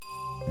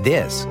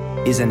This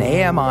is an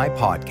AMI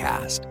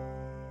podcast.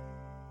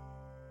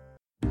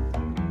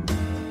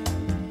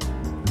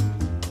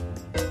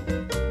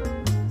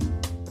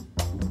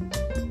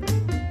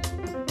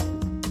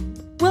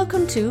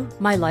 Welcome to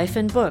My Life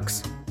in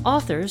Books,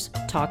 Authors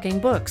Talking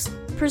Books,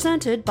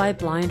 presented by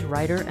blind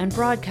writer and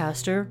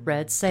broadcaster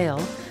Red Sale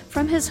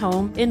from his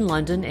home in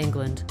London,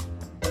 England.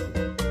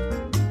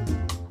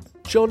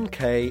 John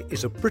Kay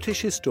is a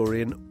British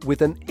historian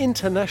with an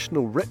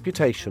international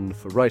reputation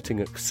for writing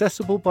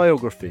accessible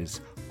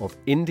biographies of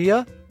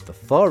India, the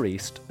Far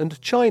East and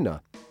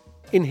China.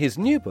 In his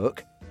new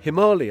book,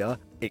 Himalaya,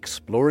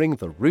 Exploring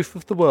the Roof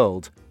of the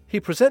World, he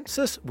presents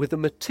us with a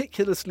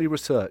meticulously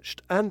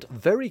researched and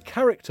very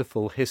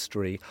characterful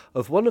history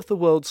of one of the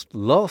world's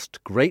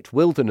last great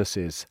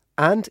wildernesses,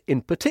 and in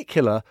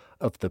particular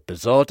of the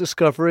bizarre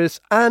discoveries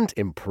and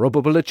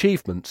improbable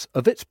achievements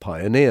of its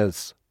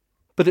pioneers.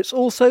 But it's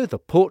also the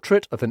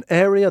portrait of an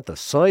area the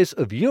size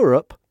of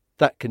Europe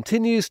that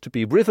continues to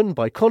be riven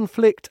by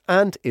conflict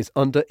and is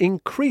under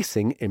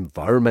increasing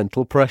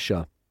environmental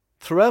pressure.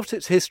 Throughout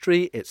its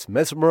history, it's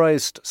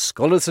mesmerised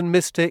scholars and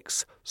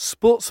mystics,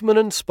 sportsmen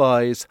and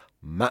spies,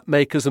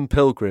 mapmakers and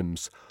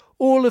pilgrims,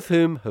 all of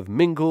whom have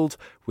mingled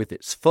with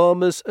its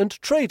farmers and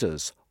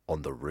traders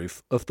on the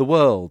roof of the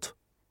world.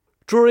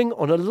 Drawing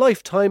on a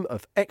lifetime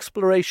of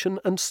exploration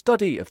and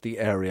study of the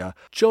area,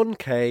 John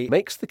Kay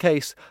makes the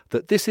case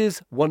that this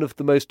is one of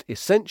the most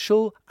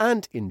essential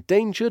and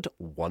endangered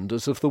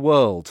wonders of the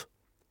world.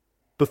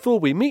 Before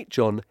we meet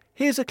John,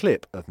 here's a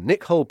clip of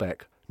Nick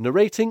Holbeck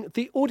narrating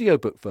the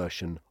audiobook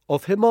version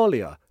of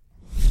Himalaya.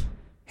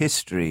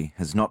 History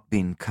has not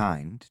been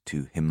kind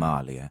to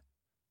Himalaya.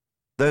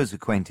 Those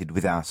acquainted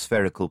with our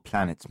spherical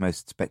planet's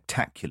most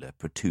spectacular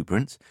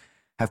protuberance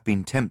have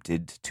been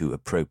tempted to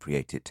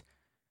appropriate it.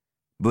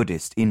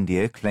 Buddhist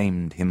India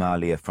claimed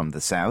Himalaya from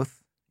the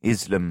south,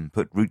 Islam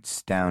put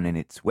roots down in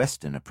its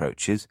western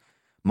approaches,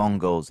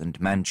 Mongols and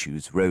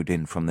Manchus rode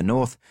in from the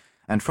north,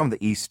 and from the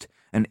east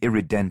an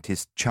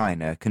irredentist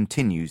China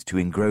continues to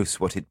engross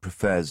what it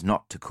prefers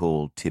not to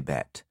call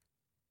Tibet.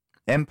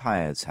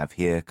 Empires have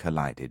here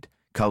collided,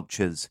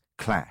 cultures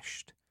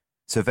clashed.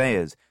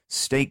 Surveyors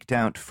staked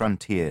out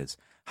frontiers,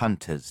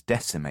 hunters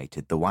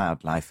decimated the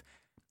wildlife,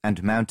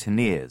 and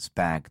mountaineers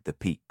bagged the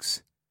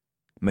peaks.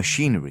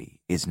 Machinery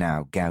is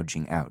now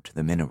gouging out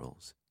the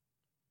minerals.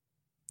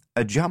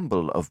 A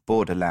jumble of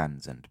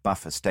borderlands and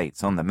buffer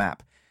states on the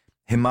map,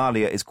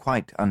 Himalaya is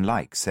quite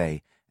unlike,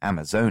 say,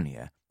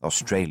 Amazonia,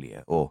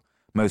 Australia, or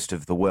most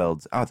of the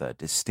world's other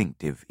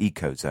distinctive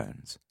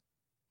ecozones.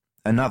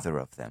 Another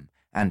of them,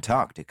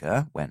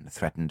 Antarctica, when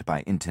threatened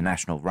by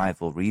international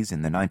rivalries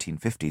in the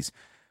 1950s,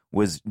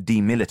 was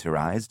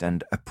demilitarized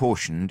and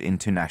apportioned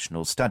into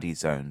national study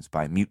zones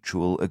by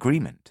mutual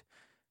agreement.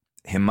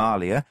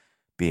 Himalaya,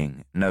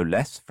 being no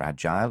less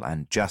fragile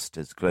and just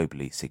as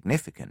globally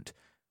significant,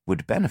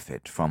 would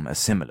benefit from a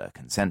similar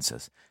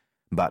consensus,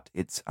 but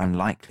it's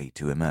unlikely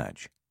to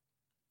emerge.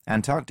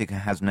 Antarctica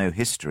has no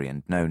history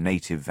and no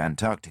native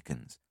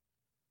Antarcticans.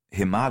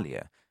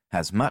 Himalaya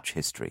has much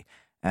history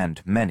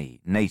and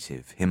many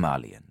native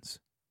Himalayans.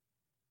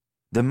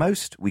 The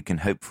most we can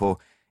hope for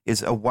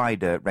is a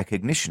wider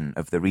recognition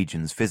of the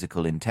region's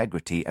physical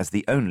integrity as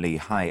the only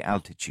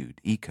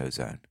high-altitude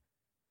ecozone.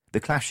 The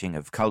clashing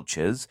of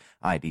cultures,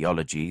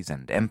 ideologies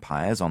and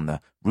empires on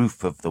the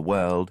roof of the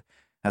world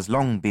has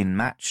long been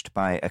matched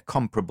by a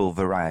comparable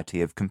variety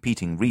of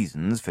competing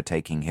reasons for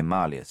taking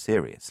Himalaya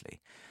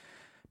seriously.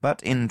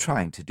 But in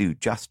trying to do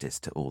justice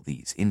to all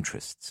these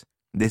interests,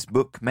 this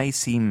book may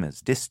seem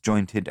as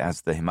disjointed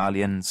as the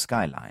Himalayan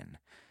skyline.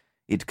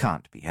 It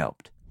can't be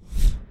helped.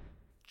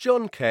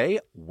 John Kay,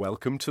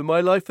 welcome to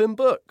My Life in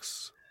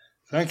Books.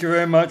 Thank you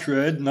very much,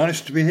 Red.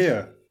 Nice to be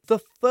here. The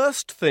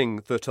first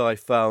thing that I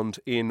found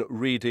in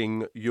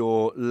reading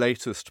your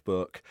latest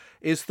book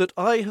is that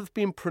I have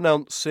been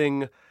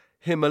pronouncing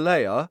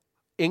Himalaya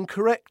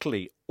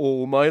incorrectly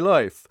all my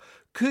life.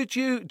 Could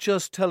you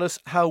just tell us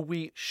how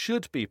we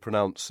should be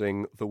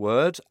pronouncing the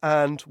word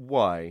and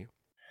why?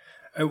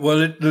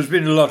 There's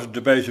been a lot of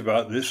debate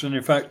about this, and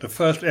in fact the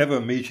first ever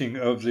meeting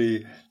of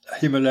the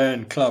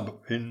Himalayan Club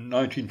in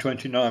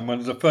 1929, one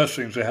of the first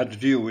things they had to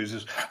deal with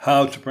is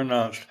how to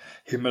pronounce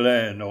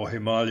Himalayan or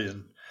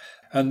Himalayan.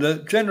 And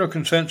the general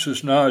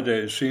consensus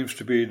nowadays seems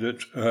to be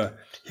that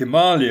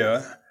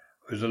Himalaya,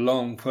 with a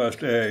long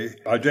first A,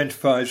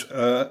 identifies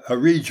a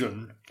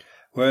region,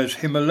 whereas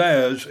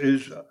Himalayas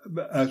is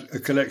a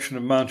collection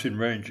of mountain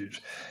ranges.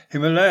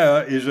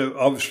 Himalaya is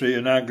obviously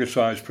an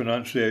anglicised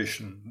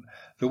pronunciation.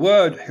 The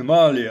word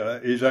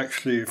Himalaya is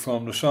actually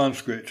from the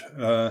Sanskrit.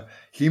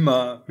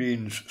 Hima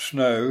means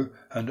snow,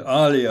 and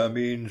Alaya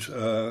means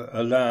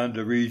a land,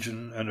 a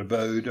region, an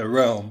abode, a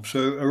realm.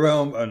 So a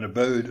realm, an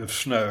abode of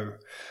snow.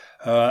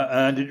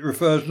 And it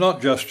refers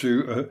not just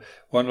to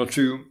one or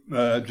two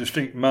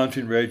distinct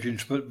mountain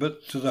ranges,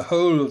 but to the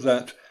whole of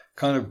that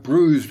kind of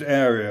bruised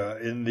area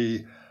in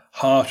the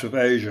heart of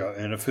Asia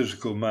in a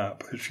physical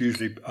map. It's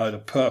usually either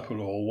purple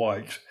or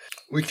white,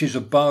 which is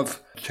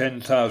above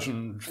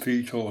 10,000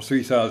 feet or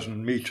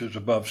 3,000 meters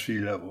above sea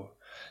level.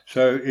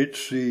 So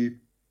it's the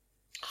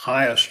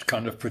highest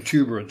kind of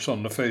protuberance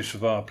on the face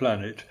of our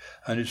planet,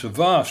 and it's a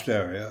vast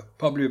area,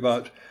 probably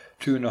about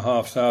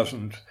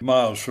 2,500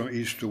 miles from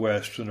east to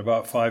west and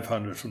about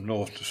 500 from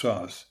north to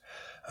south.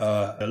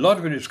 A lot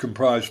of it is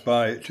comprised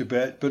by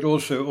Tibet, but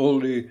also all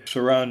the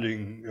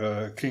surrounding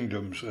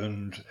kingdoms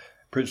and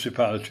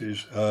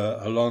principalities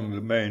along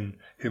the main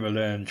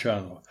Himalayan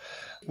channel.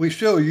 We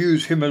still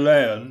use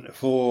Himalayan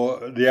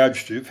for the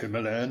adjective,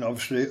 Himalayan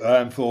obviously,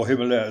 and for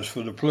Himalayas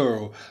for the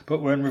plural,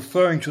 but when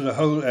referring to the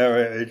whole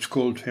area it's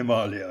called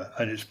Himalaya,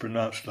 and it's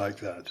pronounced like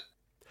that.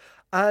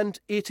 And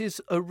it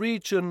is a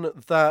region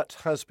that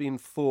has been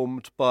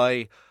formed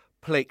by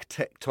plate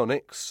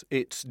tectonics.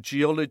 Its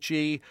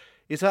geology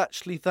is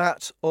actually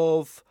that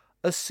of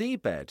a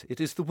seabed. It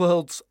is the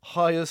world's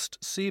highest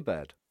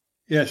seabed.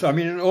 Yes, I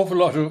mean, an awful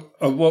lot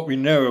of what we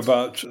know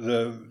about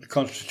the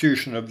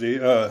constitution of the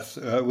Earth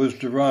was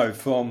derived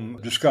from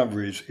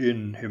discoveries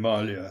in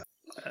Himalaya.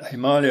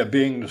 Himalaya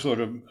being the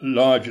sort of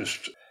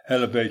largest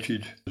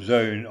elevated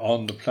zone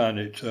on the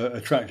planet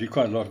attracted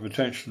quite a lot of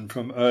attention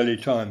from early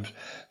times.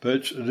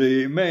 But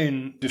the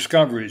main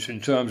discoveries in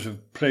terms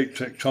of plate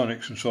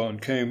tectonics and so on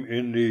came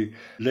in the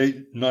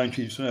late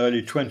 19th and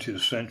early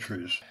 20th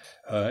centuries.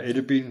 It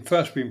had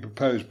first been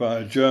proposed by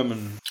a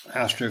German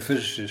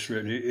astrophysicist,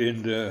 really,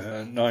 in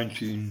the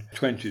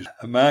 1920s,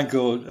 a man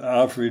called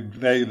Alfred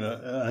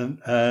Wegener,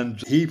 and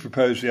he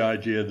proposed the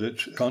idea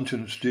that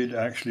continents did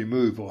actually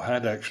move, or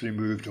had actually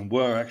moved, and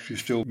were actually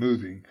still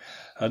moving,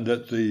 and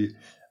that the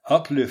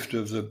uplift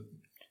of the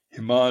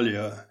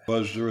Himalaya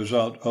was the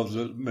result of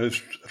the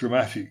most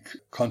dramatic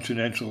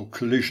continental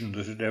collision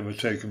that had ever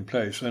taken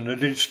place, and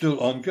that it's still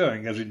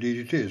ongoing, as indeed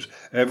it is.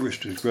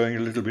 Everest is growing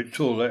a little bit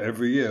taller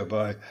every year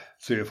by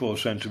 3 or 4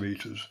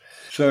 centimetres.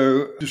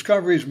 So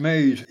discoveries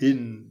made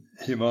in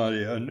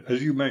Himalaya, and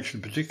as you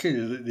mentioned,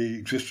 particularly the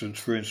existence,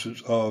 for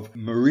instance, of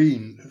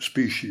marine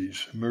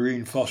species,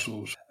 marine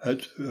fossils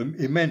at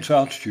immense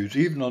altitudes.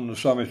 Even on the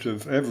summit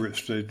of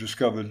Everest, they've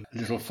discovered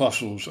little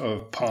fossils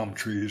of palm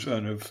trees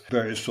and of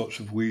various sorts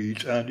of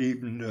weeds, and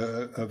even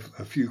of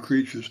a few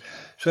creatures.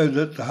 So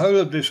that the whole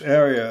of this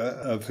area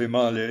of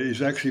Himalaya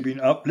is actually been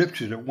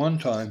uplifted. At one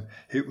time,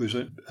 it was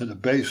at the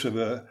base of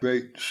a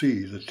great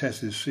sea, the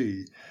Tethys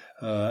Sea.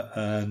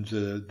 And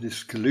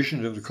this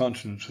collision of the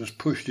continents has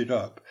pushed it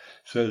up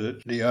so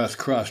that the Earth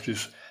crust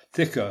is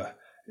thicker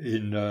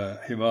in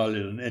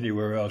Himalaya than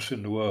anywhere else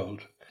in the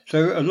world.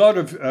 So a lot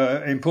of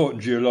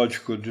important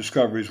geological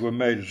discoveries were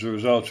made as a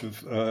result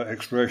of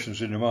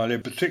explorations in Himalaya,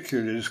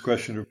 particularly this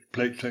question of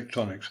plate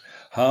tectonics,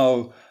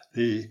 how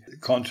the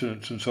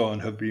continents and so on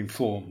have been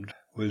formed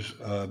was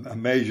a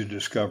major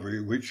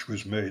discovery which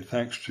was made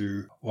thanks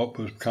to what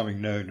was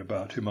becoming known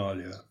about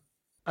Himalaya.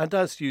 And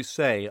as you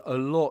say, a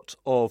lot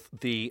of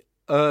the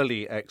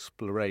early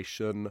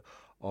exploration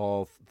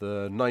of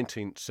the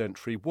 19th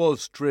century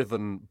was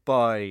driven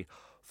by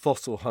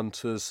fossil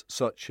hunters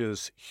such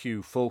as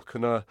Hugh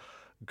Falconer,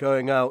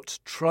 going out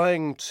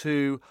trying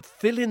to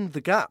fill in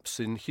the gaps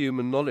in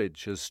human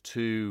knowledge as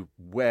to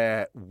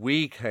where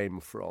we came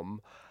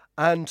from.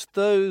 And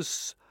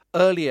those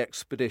early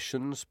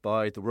expeditions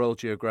by the Royal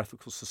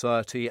Geographical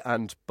Society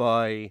and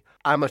by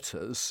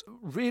amateurs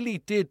really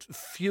did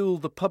fuel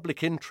the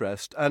public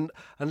interest and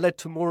led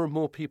to more and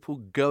more people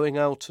going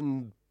out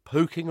and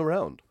poking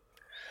around.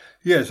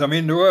 Yes, I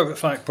mean, there were, in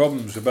fact,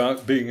 problems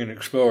about being an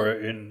explorer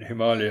in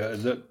Himalaya,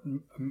 that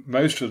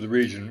most of the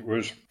region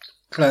was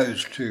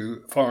closed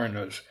to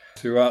foreigners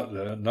throughout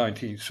the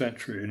 19th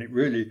century, and it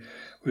really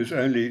was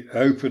only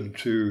open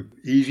to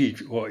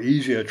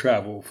easier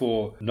travel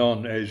for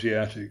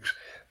non-Asiatics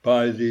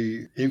by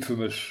the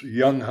infamous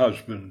Young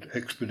Husband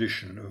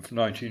expedition of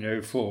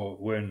 1904,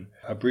 when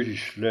a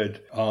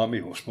British-led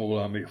army or small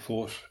army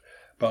force,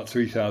 about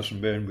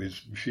 3,000 men with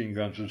machine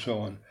guns and so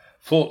on,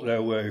 fought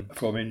their way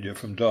from India,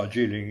 from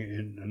Darjeeling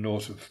in the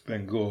north of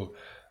Bengal,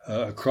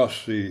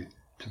 across the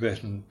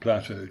Tibetan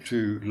plateau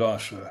to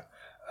Lhasa,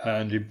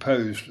 and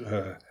imposed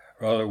a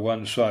rather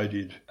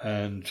one-sided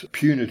and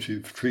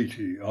punitive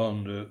treaty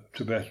on the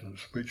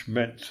Tibetans, which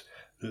meant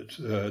that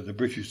the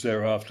British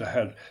thereafter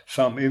had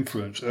some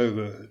influence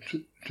over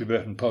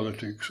Tibetan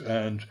politics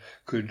and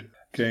could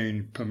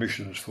gain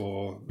permissions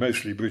for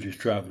mostly British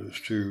travellers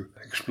to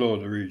explore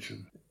the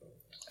region.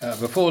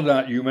 Before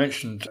that, you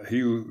mentioned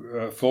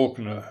Hugh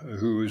Falconer,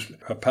 who was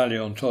a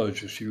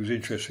paleontologist. He was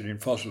interested in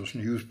fossils,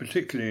 and he was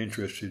particularly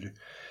interested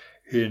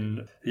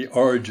in the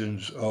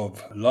origins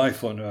of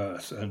life on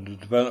Earth and the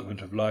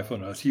development of life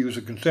on Earth. He was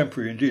a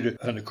contemporary, indeed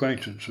an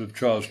acquaintance of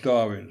Charles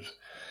Darwin's,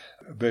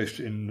 based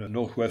in the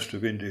northwest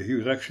of India. He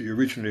was actually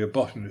originally a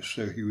botanist,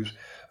 so he was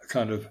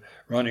kind of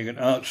running an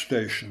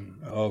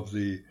outstation of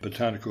the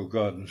botanical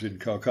gardens in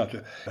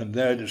Calcutta, and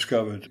there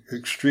discovered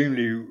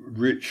extremely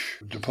rich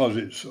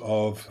deposits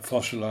of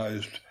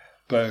fossilized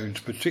bones,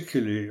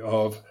 particularly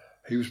of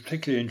he was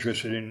particularly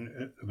interested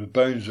in the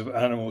bones of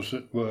animals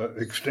that were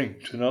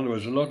extinct. In other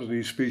words, a lot of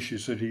these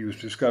species that he was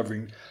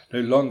discovering no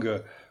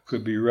longer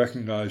could be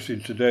recognized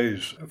in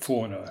today's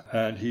fauna,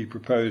 and he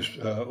proposed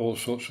all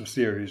sorts of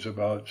theories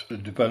about the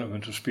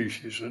development of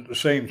species at the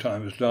same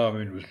time as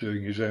Darwin was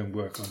doing his own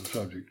work on the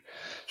subject.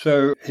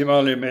 So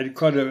Himalaya made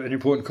quite an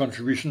important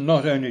contribution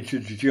not only to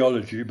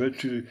geology but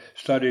to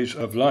studies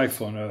of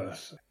life on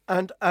Earth.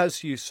 And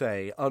as you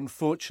say,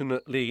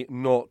 unfortunately,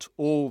 not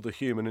all the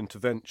human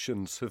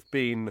interventions have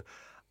been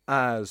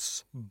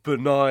as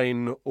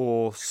benign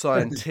or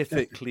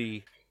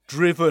scientifically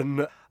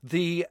driven.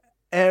 The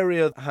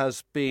area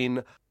has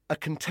been a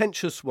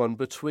contentious one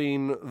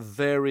between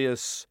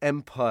various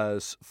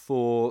empires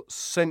for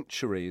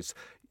centuries.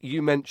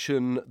 You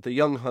mention the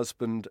Young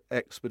Husband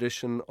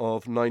expedition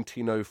of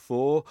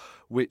 1904,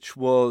 which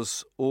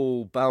was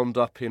all bound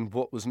up in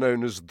what was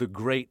known as the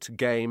Great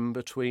Game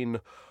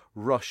between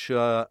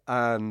Russia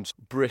and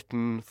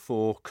Britain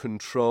for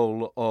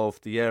control of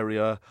the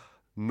area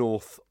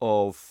north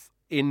of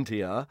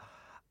India.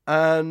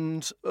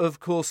 And,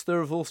 of course, there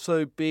have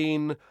also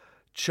been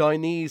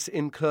Chinese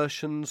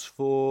incursions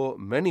for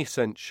many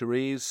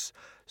centuries,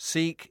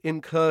 Sikh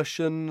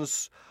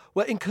incursions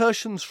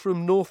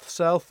from north,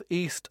 south,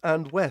 east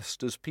and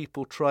west as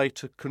people try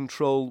to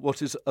control what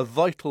is a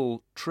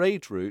vital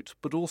trade route,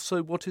 but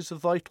also what is a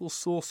vital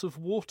source of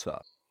water.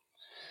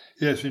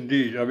 Yes,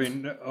 indeed. I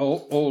mean,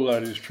 all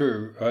that is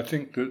true. I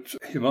think that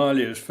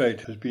Himalaya's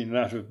fate has been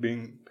that of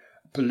being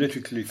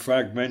politically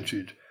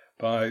fragmented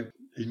by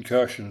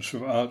incursions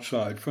from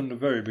outside from the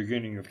very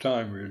beginning of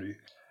time, really.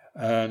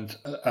 And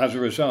as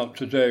a result,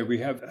 today we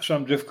have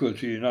some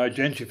difficulty in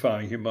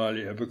identifying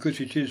Himalaya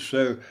because it is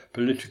so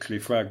politically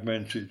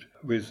fragmented,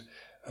 with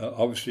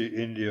obviously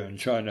India and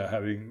China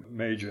having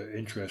major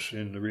interests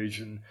in the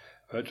region,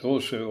 but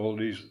also all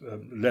these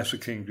lesser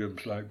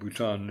kingdoms like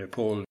Bhutan,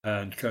 Nepal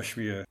and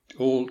Kashmir,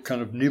 all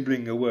kind of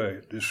nibbling away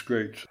at this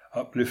great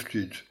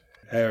uplifted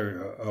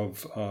area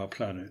of our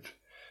planet.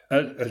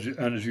 And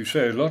as you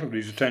say, a lot of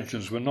these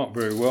attentions were not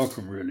very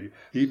welcome, really.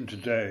 Even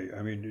today,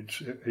 I mean,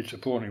 it's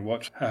appalling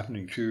what's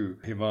happening to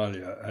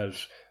Himalaya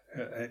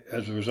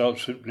as a result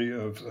simply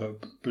of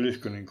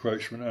political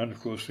encroachment and, of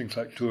course, things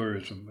like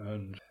tourism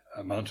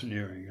and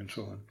mountaineering and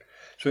so on.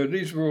 So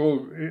these were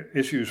all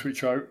issues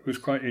which I was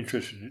quite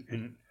interested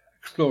in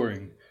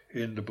exploring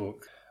in the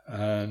book,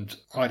 and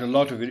quite a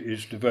lot of it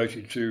is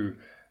devoted to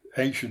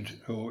ancient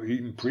or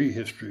even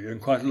prehistory, and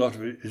quite a lot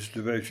of it is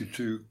devoted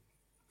to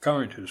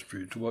current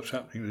history, to what's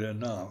happening there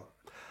now.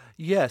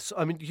 Yes,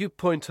 I mean, you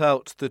point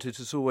out that it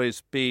has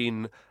always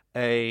been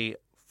a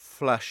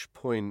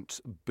flashpoint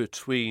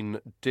between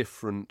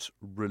different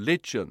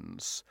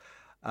religions,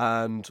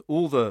 and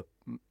all the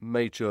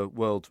major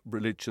world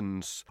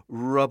religions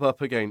rub up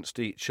against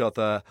each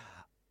other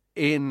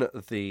in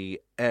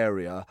the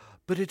area,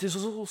 but it is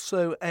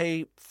also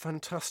a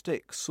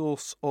fantastic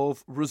source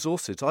of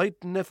resources.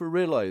 I'd never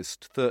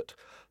realised that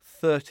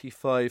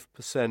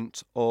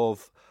 35%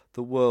 of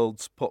the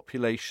world's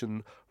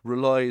population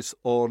relies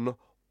on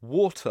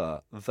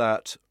water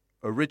that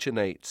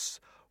originates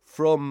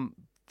from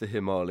the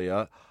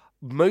Himalaya,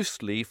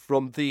 mostly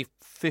from the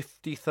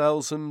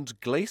 50,000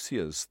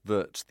 glaciers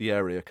that the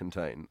area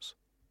contains.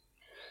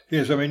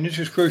 Yes, I mean, this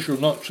is crucial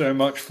not so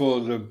much for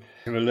the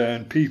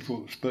Himalayan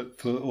peoples, but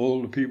for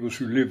all the peoples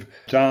who live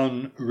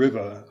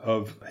downriver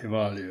of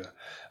Himalaya.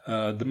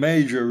 The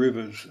major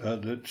rivers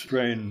that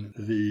drain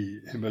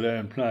the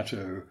Himalayan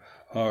plateau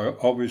are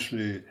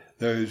obviously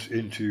those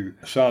into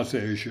South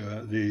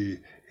Asia, the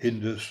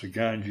Indus, the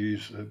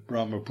Ganges, the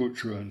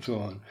Brahmaputra and so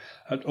on,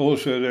 and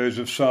also those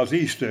of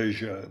Southeast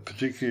Asia,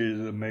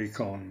 particularly the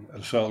Mekong,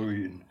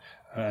 Salween,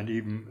 and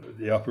even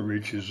the upper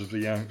reaches of the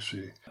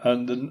Yangtze.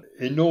 And the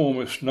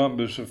enormous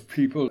numbers of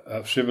people,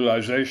 of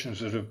civilizations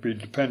that have been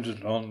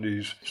dependent on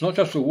these. It's not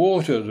just the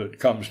water that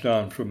comes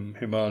down from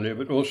Himalaya,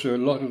 but also a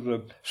lot of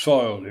the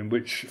soil in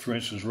which, for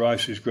instance,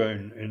 rice is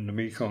grown in the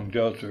Mekong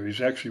Delta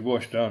is actually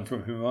washed down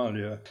from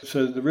Himalaya.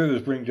 So the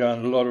rivers bring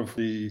down a lot of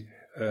the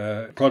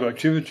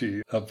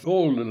productivity of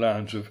all the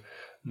lands of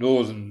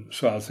northern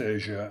South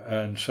Asia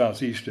and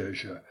Southeast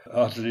Asia,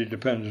 utterly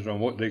dependent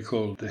on what they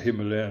call the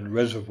Himalayan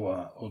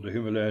reservoir, or the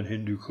Himalayan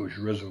Hindu Kush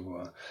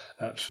reservoir.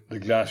 That's the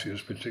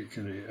glaciers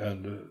particularly,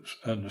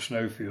 and the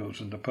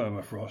snowfields and the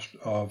permafrost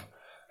of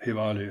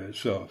Himalaya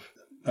itself.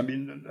 I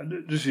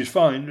mean, this is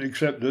fine,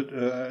 except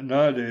that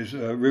nowadays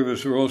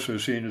rivers are also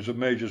seen as a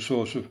major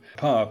source of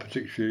power,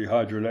 particularly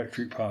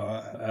hydroelectric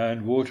power,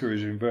 and water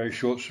is in very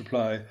short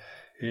supply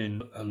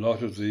in a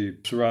lot of the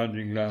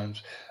surrounding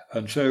lands.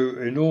 And so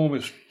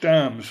enormous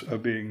dams are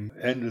being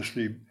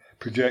endlessly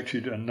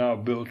projected and now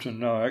built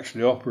and now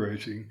actually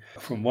operating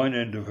from one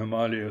end of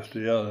Himalaya to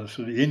the other.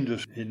 So the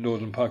Indus in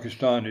northern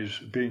Pakistan is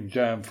being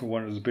dammed for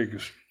one of the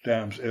biggest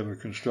dams ever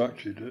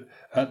constructed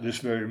at this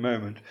very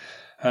moment.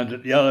 And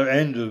at the other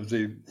end of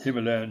the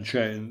Himalayan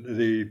chain,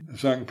 the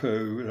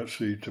Tsangpo, that's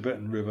the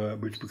Tibetan river,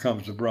 which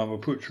becomes the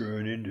Brahmaputra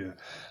in India,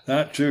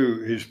 that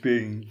too is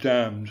being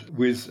dammed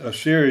with a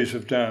series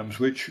of dams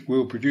which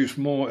will produce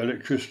more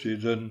electricity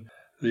than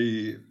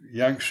the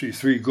Yangtze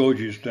Three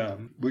Gorges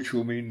Dam, which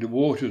will mean the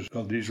waters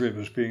of these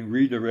rivers being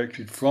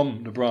redirected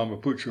from the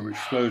Brahmaputra, which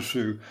flows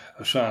through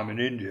Assam in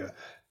India,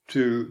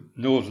 to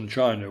northern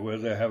China, where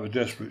they have a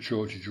desperate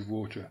shortage of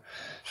water.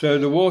 So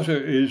the water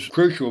is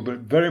crucial, but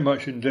very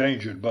much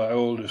endangered by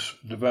all this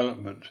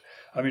development.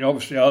 I mean,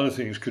 obviously other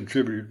things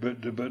contribute,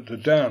 but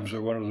the dams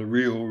are one of the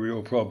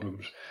real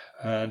problems.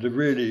 And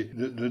really,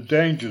 the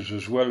dangers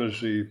as well as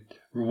the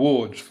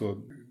rewards for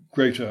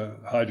greater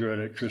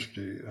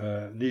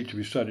hydroelectricity need to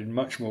be studied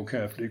much more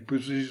carefully,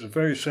 because this is a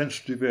very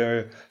sensitive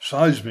area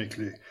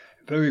seismically,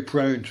 very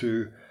prone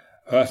to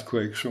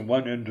earthquakes from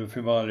one end of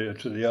Himalaya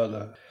to the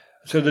other.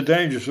 So the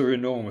dangers are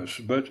enormous,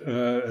 but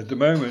at the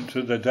moment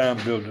the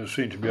dam builders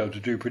seem to be able to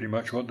do pretty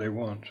much what they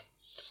want.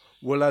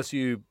 Well, as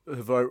you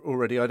have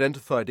already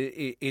identified,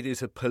 it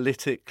is a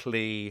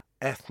politically,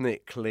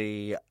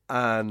 ethnically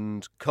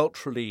and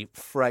culturally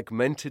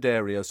fragmented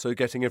area, so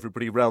getting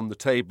everybody round the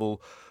table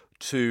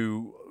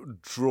to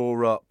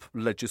draw up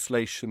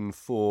legislation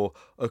for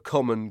a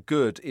common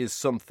good is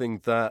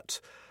something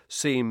that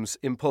seems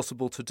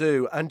impossible to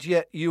do. And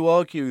yet you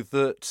argue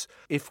that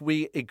if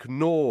we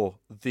ignore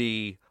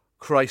the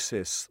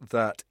crisis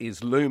that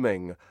is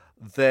looming,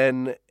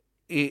 then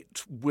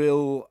it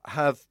will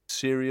have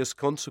serious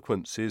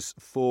consequences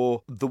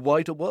for the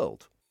wider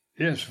world.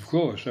 Yes, of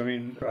course. I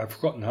mean, I've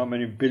forgotten how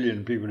many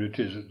billion people it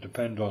is that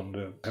depend on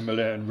the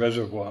Himalayan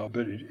reservoir,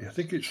 but I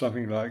think it's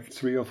something like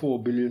 3 or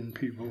 4 billion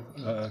people.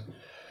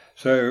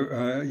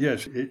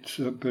 Yes, it's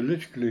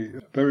politically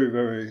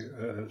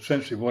very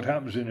sensitive. What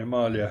happens in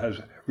Himalaya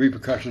has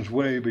repercussions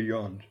way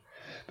beyond.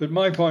 But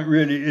my point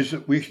really is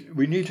that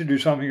we need to do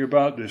something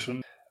about this,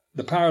 and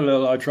the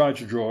parallel I try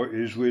to draw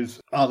is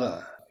with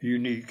other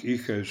unique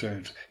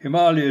ecozones.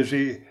 Himalaya is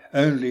the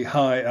only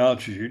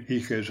high-altitude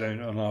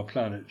ecozone on our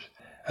planet,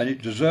 and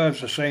it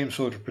deserves the same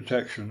sort of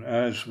protection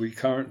as we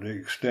currently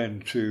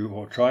extend to,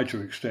 or try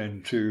to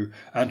extend to,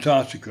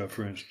 Antarctica,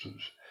 for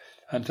instance.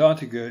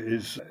 Antarctica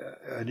is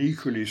an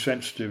equally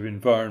sensitive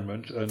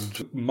environment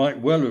and might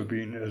well have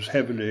been as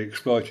heavily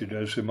exploited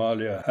as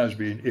Himalaya has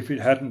been if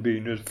it hadn't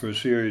been for a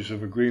series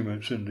of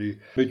agreements in the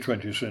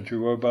mid-20th century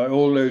whereby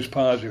all those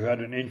powers who had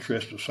an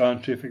interest, a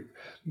scientific,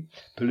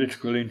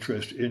 political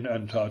interest in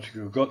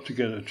Antarctica got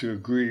together to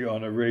agree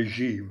on a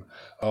regime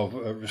of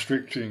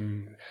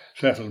restricting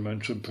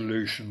settlement and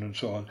pollution and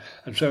so on.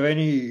 And so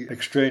any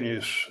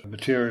extraneous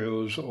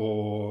materials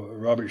or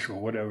rubbish or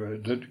whatever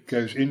that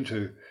goes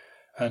into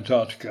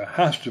Antarctica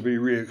has to be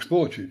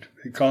re-exported.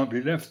 It can't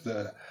be left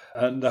there.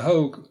 And the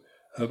whole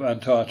of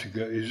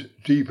Antarctica is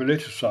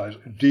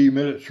depoliticized,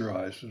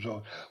 demilitarized and so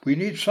on. We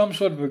need some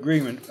sort of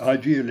agreement,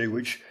 ideally,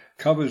 which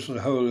covers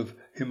the whole of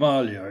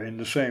Himalaya in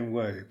the same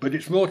way. But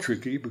it's more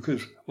tricky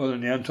because, well,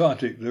 in the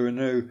Antarctic there are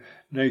no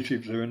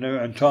natives, there are no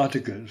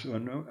Antarcticans,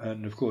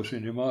 and of course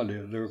in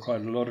Himalaya there are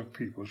quite a lot of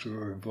peoples who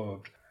are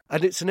involved.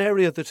 And it's an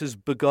area that has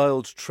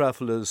beguiled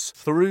travellers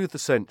through the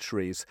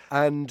centuries,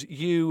 and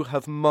you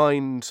have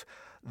mined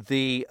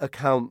the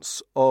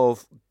accounts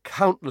of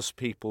countless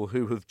people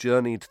who have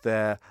journeyed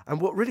there.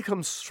 And what really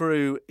comes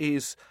through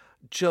is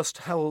just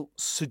how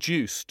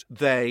seduced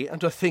they,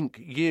 and I think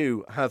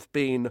you, have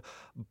been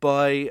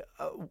by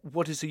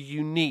what is a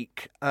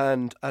unique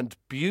and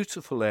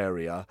beautiful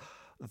area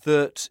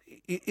that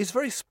is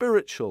very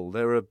spiritual.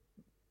 There are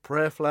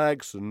prayer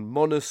flags and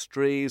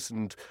monasteries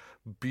and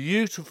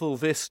beautiful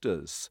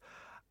vistas,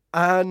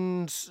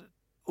 and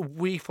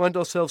we find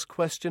ourselves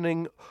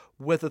questioning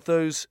whether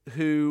those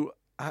who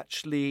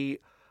actually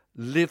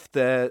live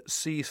there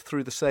see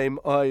through the same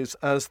eyes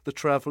as the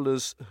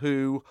travellers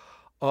who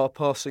are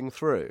passing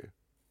through.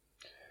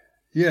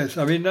 Yes,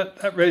 I mean,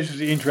 that raises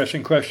the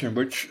interesting question,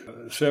 which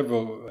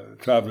several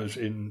travellers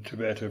in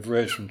Tibet have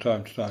raised from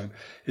time to time,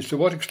 is to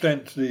what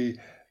extent the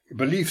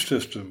belief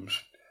systems,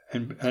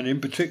 and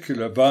in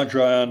particular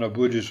Vajrayana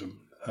Buddhism,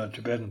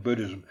 Tibetan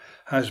Buddhism,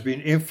 has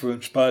been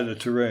influenced by the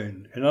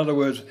terrain. In other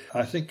words,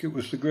 I think it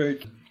was the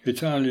great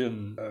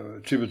Italian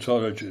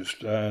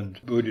Tibetologist and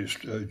Buddhist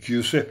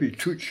Giuseppe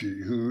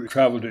Tucci, who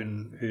travelled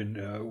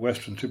in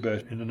western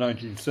Tibet in the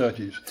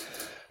 1930s,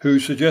 who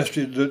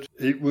suggested that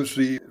it was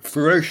the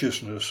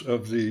ferociousness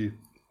of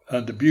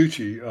and the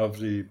beauty of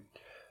the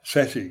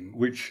setting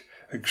which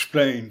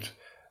explained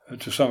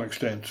to some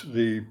extent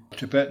the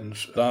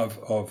Tibetans' love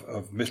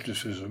of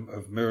mysticism,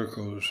 of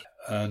miracles,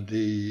 and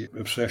the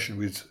obsession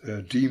with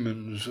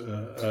demons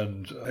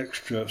and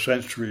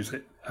extrasensory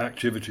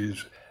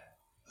activities,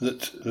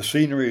 that the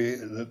scenery,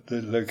 that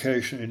the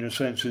location, in a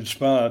sense,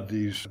 inspired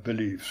these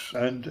beliefs.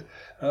 And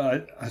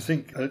I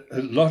think a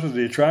lot of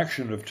the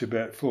attraction of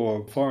Tibet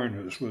for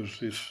foreigners was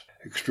this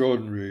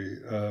extraordinary,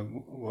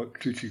 what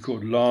Tucci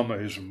called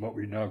Lamaism, what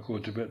we now call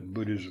Tibetan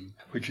Buddhism,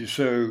 which is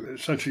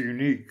such a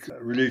unique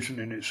religion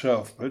in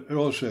itself, but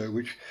also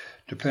which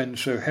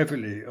depends so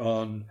heavily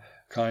on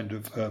kind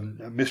of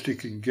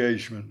mystic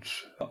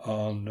engagements,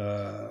 on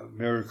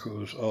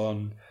miracles,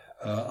 on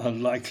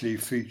unlikely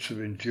feats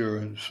of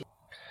endurance,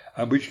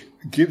 and which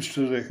gives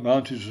to the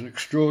mountains an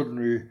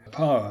extraordinary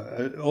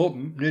power.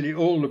 Nearly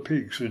all the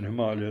peaks in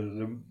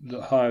Himalaya,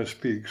 the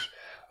highest peaks,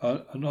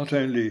 are not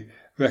only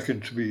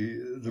reckoned to be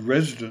the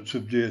residents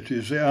of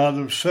deities, they are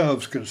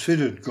themselves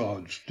considered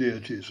gods,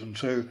 deities, and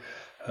so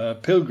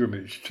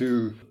pilgrimage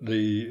to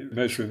the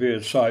most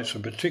revered sites,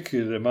 and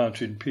particularly the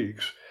mountain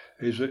peaks,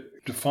 is a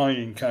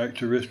defining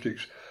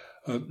characteristics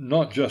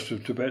not just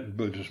of Tibetan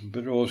Buddhism,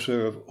 but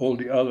also of all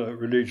the other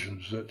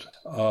religions that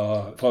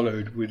are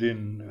followed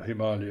within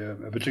Himalaya,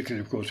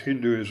 particularly, of course,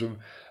 Hinduism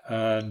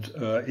and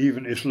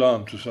even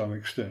Islam to some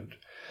extent.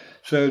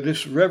 So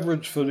this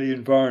reverence for the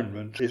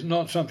environment is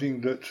not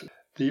something that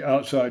the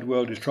outside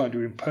world is trying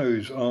to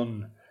impose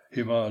on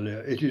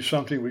Himalaya. It is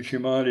something which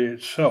Himalaya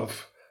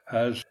itself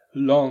has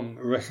long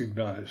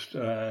recognized.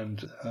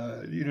 And,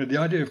 the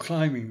idea of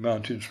climbing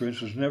mountains, for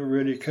instance, never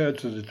really occurred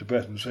to the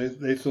Tibetans.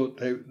 They thought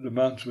the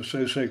mountains were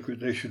so sacred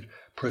they should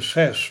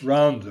process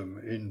round them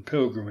in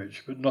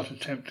pilgrimage, but not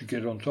attempt to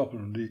get on top of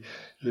them.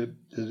 The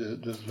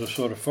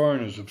sort of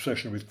foreigners'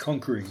 obsession with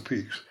conquering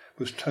peaks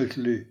was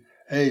totally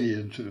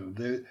alien to them.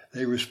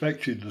 They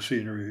respected the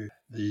scenery,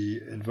 the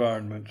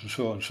environment, and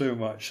so on so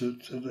much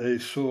that they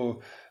saw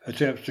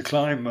attempts to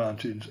climb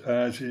mountains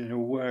as, in a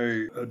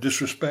way,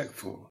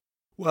 disrespectful.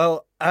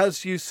 Well,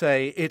 as you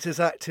say, it has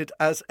acted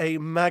as a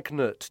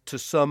magnet to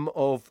some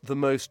of the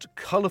most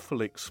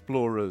colourful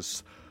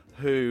explorers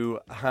who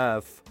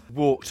have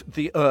walked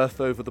the earth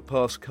over the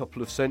past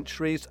couple of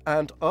centuries,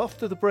 and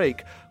after the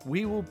break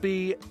we will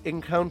be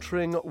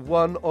encountering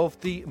one of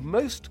the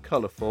most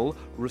colourful,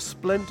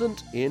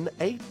 resplendent in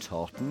a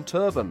tartan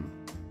turban.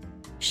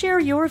 Share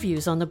your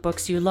views on the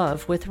books you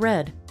love with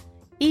Red.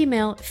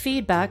 Email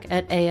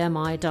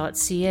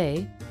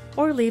feedback@ami.ca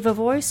or leave a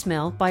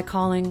voicemail by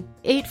calling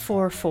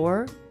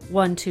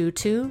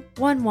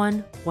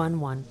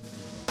 844-122-1111.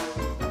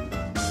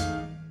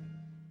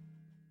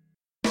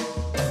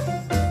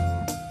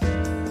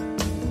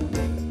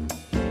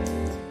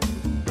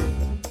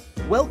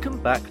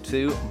 Welcome back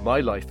to My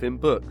Life in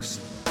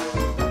Books.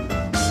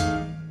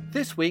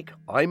 This week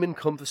I'm in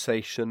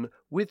conversation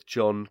with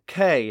John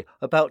Kay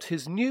about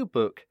his new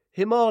book,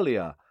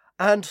 Himalaya,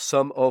 and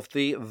some of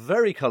the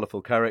very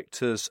colourful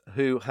characters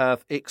who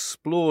have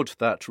explored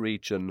that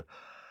region.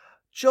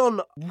 John,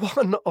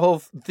 one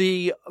of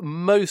the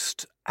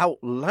most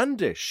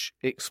outlandish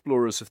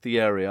explorers of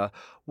the area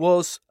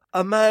was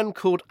a man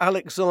called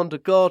Alexander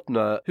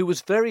Gardner, who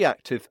was very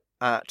active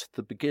at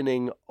the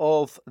beginning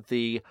of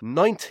the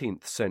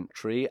 19th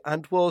century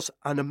and was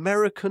an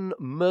American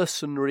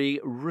mercenary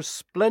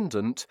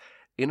resplendent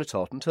in a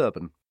tartan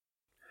turban.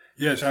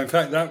 Yes, in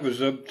fact, that was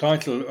the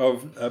title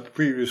of a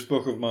previous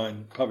book of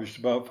mine, published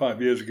about 5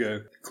 years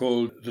ago,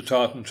 called The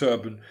Tartan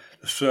Turban,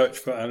 The Search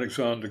for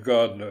Alexander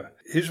Gardner.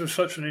 His was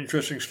such an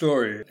interesting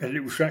story, and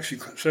it was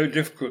actually so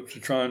difficult to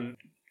try and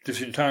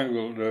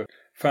disentangle the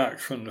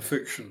fact from the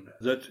fiction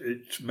that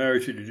it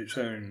merited its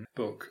own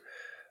book.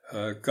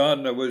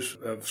 Gardner was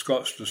of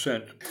Scots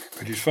descent,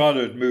 but his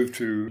father had moved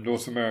to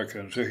North America,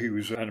 and so he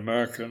was an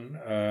American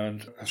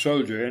and a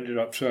soldier. Ended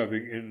up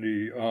serving in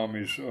the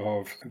armies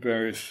of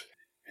various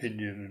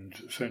Indian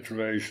and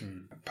Central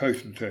Asian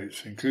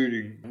potentates,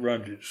 including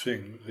Ranjit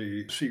Singh,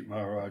 the Sikh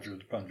Maharaja of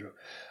the Punjab,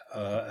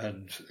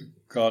 and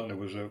Gardner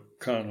was a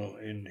colonel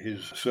in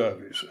his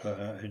service,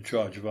 in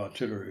charge of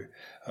artillery.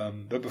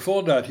 But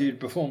before that, he had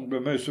performed a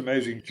most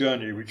amazing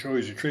journey, which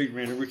always intrigued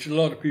me, and which a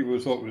lot of people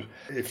thought was,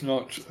 if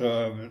not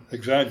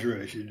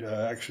exaggerated,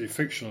 actually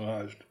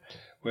fictionalized,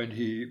 when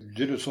he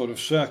did a sort of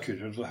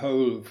circuit of the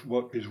whole of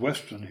what is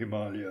Western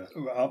Himalaya,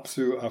 up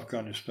through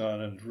Afghanistan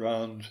and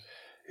round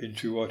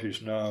into what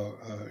is now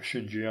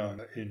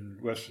Xinjiang in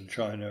Western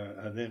China,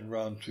 and then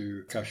round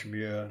to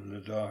Kashmir and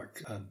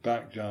Ladakh, and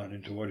back down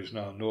into what is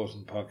now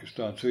northern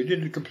Pakistan. So he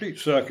did a complete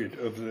circuit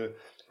of the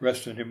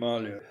Western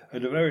Himalaya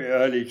at a very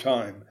early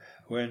time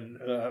when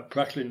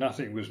practically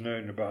nothing was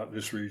known about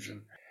this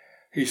region.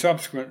 He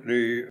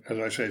subsequently, as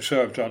I say,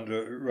 served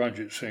under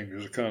Ranjit Singh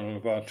as a colonel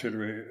of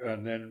artillery,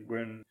 and then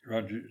when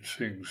Ranjit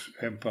Singh's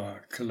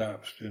empire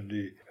collapsed in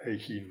the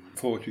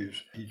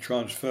 1840s, he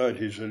transferred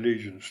his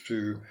allegiance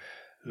to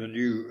the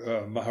new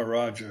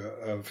Maharaja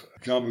of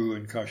Jammu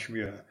and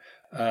Kashmir,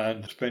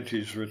 and spent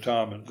his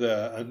retirement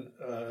there. And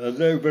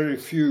although very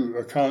few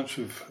accounts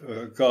of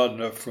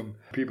Gardner from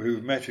people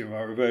who've met him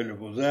are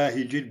available, there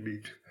he did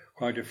meet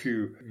quite a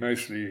few,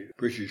 mostly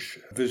British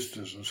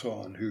visitors and so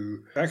on,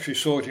 who actually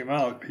sought him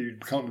out. He'd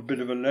become a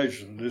bit of a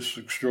legend, this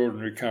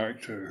extraordinary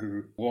character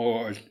who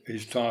wore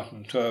his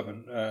tartan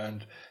turban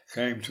and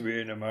came to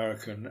be an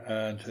American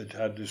and had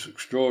had this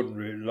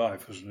extraordinary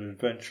life as an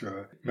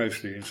adventurer,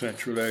 mostly in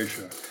Central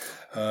Asia.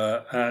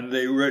 And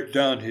they wrote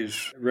down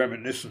his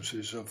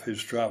reminiscences of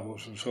his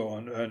travels and so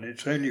on, and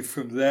it's only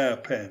from their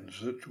pens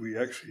that we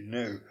actually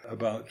know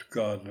about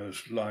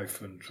Gardner's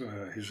life and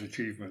his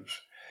achievements.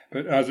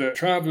 But as a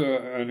traveller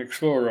and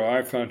explorer,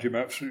 I found him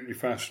absolutely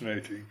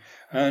fascinating,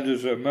 and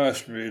as a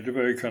mercenary at a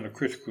very kind of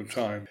critical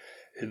time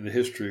in the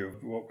history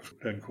of what was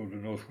then called the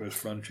Northwest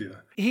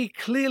Frontier. He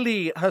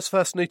clearly has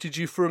fascinated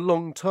you for a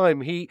long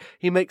time. He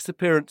makes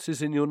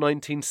appearances in your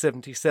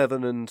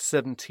 1977 and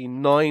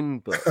 79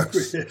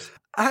 books. Yes.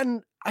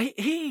 And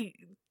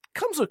he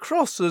comes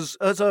across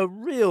as a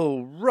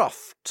real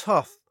rough,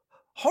 tough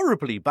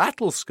horribly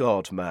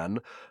battle-scarred man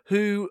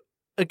who,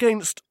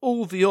 against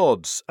all the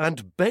odds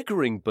and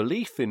beggaring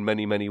belief in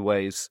many, many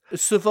ways,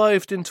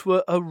 survived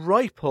into a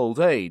ripe old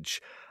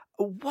age.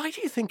 Why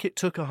do you think it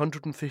took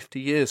 150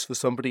 years for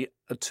somebody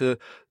to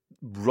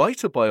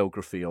write a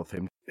biography of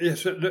him?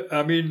 Yes,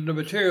 I mean, the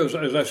materials,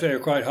 as I say, are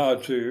quite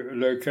hard to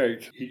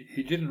locate.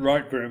 He didn't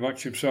write very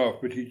much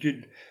himself, but he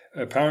did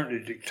apparently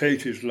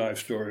dictate his life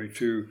story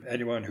to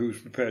anyone who was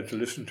prepared to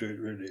listen to it,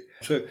 really.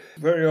 So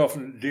very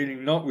often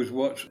dealing not with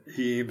what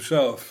he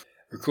himself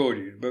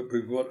recorded, but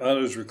with what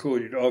others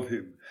recorded of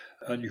him.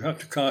 And you have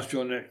to cast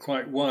your net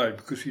quite wide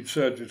because he'd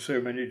served in so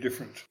many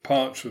different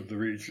parts of the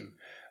region.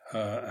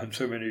 And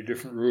so many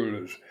different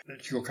rulers,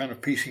 that you're kind of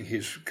piecing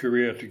his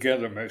career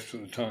together most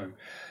of the time.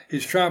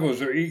 His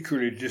travels are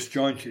equally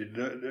disjointed.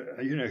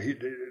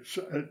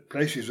 At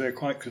places they're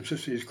quite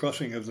consistent. His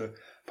crossing of the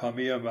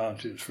Pamir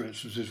Mountains, for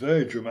instance, is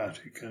very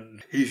dramatic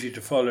and easy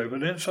to follow. But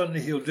then suddenly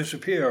he'll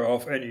disappear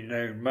off any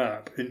known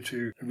map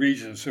into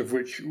regions of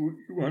which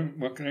one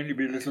can only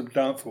be a little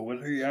doubtful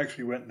whether he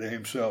actually went there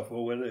himself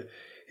or whether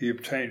he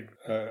obtained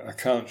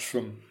accounts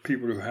from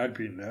people who had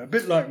been there. A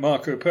bit like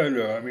Marco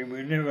Polo. I mean,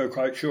 we're never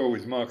quite sure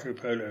with Marco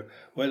Polo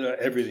whether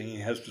everything he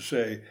has to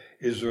say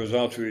is the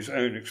result of his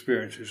own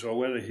experiences or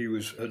whether he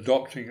was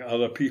adopting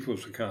other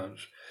people's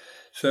accounts.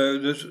 So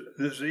there's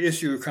the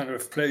issue of kind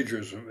of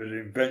plagiarism that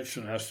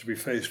invention has to be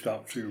faced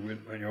up to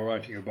when you're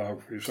writing a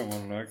biography of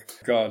someone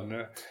like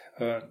Gardner.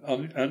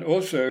 And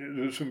also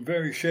there's some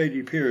very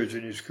shady periods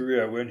in his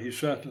career when he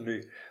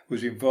certainly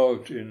was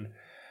involved in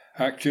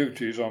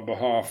activities on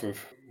behalf of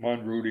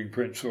one ruling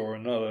prince or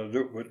another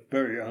that were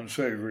very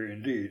unsavoury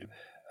indeed.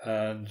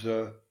 And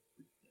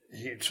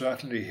he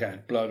certainly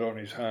had blood on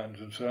his hands,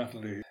 and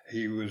certainly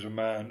he was a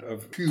man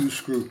of few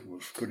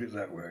scruples, put it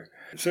that way.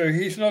 So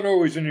he's not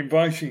always an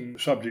inviting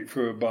subject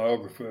for a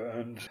biographer,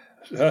 and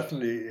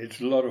certainly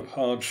it's a lot of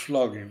hard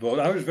slog involved.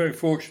 I was very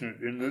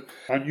fortunate in that,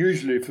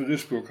 unusually for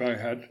this book, I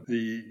had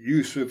the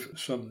use of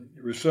some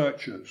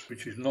researchers,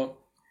 which is not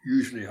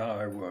usually how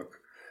I work.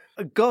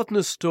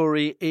 Gardner's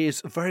story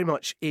is very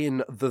much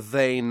in the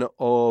vein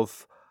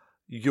of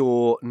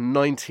your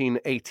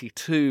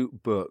 1982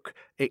 book,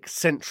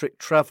 Eccentric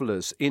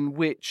Travellers, in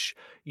which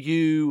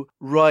you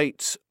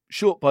write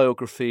short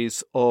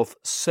biographies of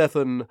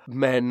 7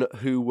 men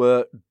who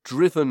were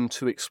driven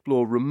to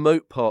explore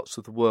remote parts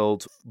of the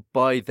world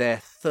by their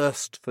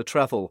thirst for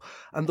travel.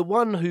 And the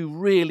one who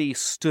really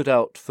stood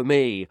out for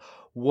me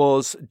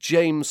was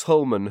James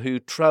Holman, who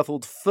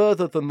travelled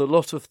further than the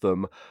lot of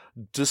them,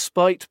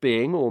 despite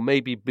being, or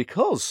maybe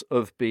because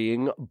of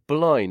being,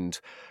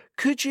 blind.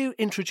 Could you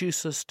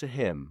introduce us to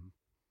him?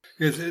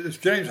 Yes,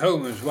 James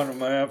Holman is one of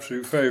my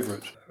absolute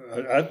favourites.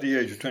 At the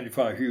age of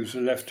 25, he was a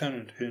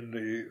lieutenant in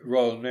the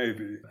Royal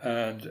Navy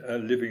and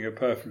living a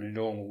perfectly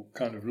normal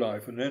kind of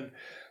life. And then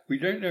we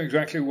don't know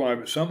exactly why,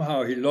 but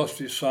somehow he lost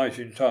his sight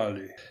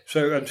entirely.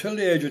 So until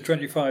the age of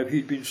 25,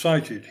 he'd been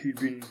sighted.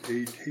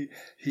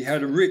 He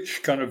had a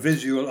rich kind of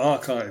visual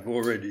archive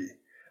already.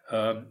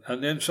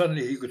 And then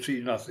suddenly he could see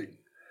nothing.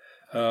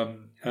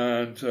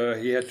 And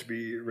he had to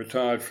be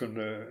retired from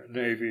the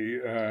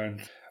Navy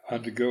and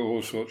undergo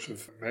all sorts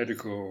of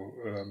medical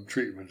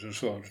treatments and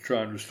so on to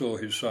try and restore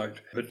his sight.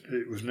 But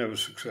it was never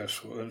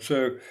successful. And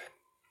so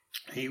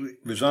he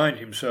resigned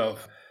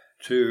himself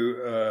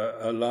to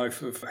a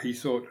life of, he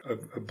thought,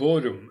 of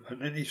boredom.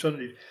 And then he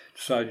suddenly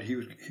decided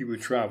he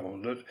would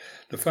travel. That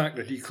the fact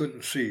that he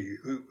couldn't see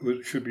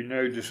should be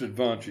no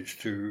disadvantage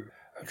to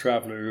a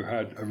traveller who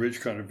had a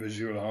rich kind of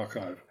visual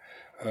archive.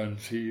 And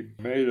he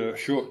made a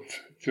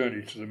short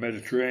journey to the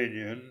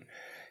Mediterranean.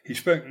 He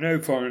spoke no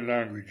foreign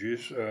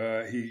languages.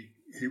 He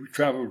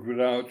travelled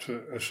without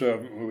a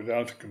servant or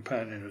without a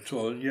companion at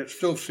all, and yet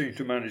still seemed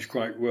to manage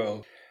quite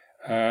well.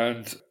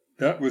 And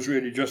that was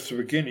really just the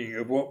beginning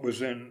of what was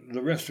then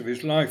the rest of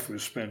his life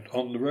was spent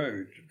on the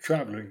road,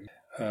 travelling.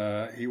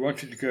 He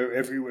wanted to go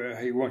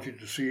everywhere. He wanted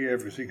to see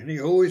everything. And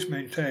he always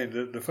maintained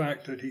that the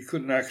fact that he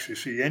couldn't actually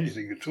see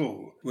anything at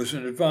all was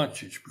an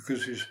advantage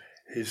because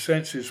his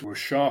senses were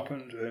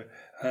sharpened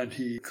and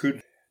he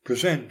could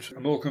present a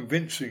more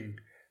convincing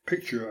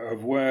picture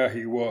of where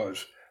he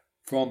was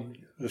from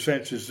the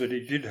senses that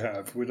he did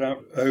have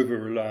without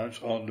over-reliance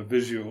on the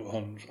visual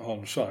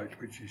on sight,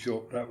 which he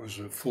thought that was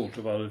a fault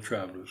of other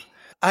travellers.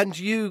 And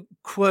you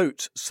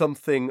quote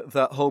something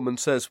that Holman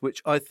says,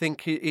 which I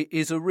think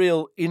is a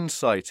real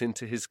insight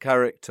into his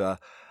character,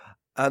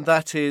 and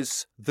that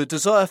is the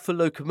desire for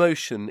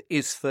locomotion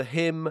is for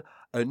him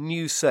a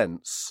new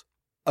sense,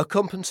 a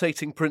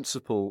compensating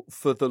principle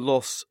for the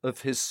loss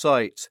of his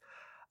sight.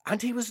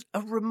 And he was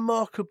a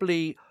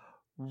remarkably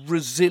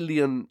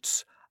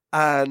resilient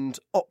and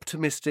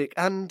optimistic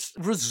and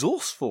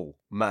resourceful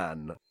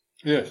man.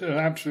 Yes,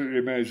 absolutely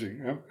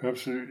amazing,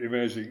 absolutely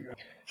amazing.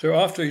 So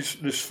after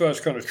this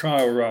first kind of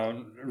trial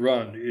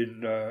run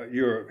in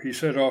Europe, he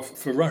set off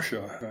for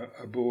Russia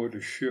aboard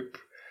a ship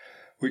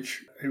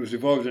which it was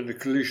involved in a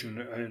collision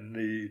in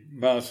the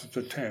mouth of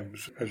the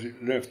Thames as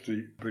it left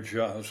the British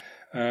Isles.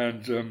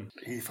 And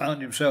he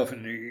found himself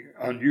in the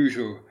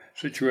unusual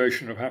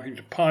situation of having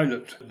to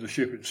pilot the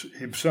ship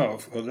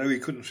himself, although he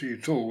couldn't see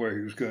at all where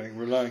he was going,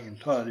 relying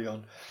entirely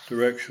on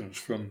directions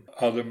from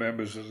other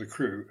members of the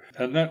crew.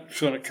 And that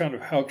sort of kind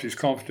of helped his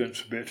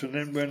confidence a bit. And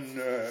then when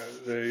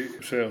they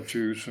sailed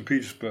to St.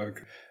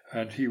 Petersburg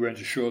and he went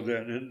ashore there,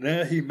 and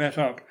there he met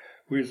up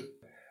with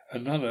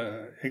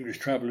another English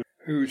traveller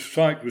whose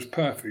sight was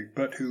perfect,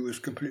 but who was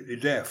completely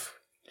deaf.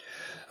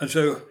 And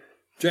so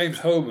James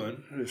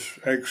Holman, this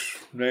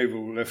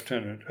ex-naval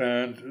lieutenant,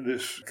 and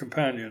this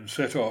companion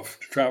set off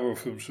to travel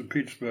from St.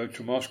 Petersburg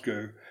to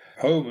Moscow,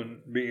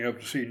 Holman being able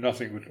to see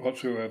nothing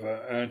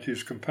whatsoever, and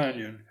his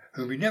companion,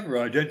 whom he never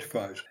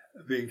identifies,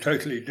 being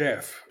totally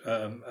deaf,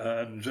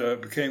 and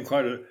became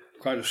quite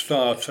a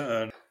star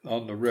turn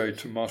on the road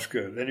to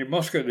Moscow. Then in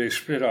Moscow they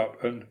split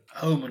up, and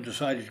Holman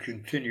decided to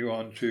continue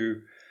on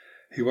to...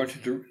 He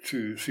wanted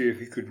to see if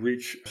he could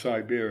reach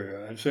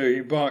Siberia, and so he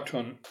embarked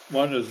on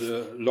one of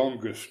the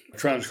longest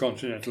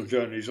transcontinental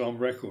journeys on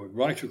record,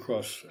 right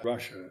across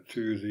Russia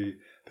to the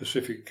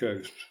Pacific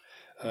coast.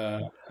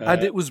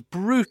 And it was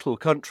brutal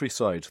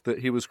countryside that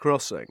he was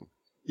crossing.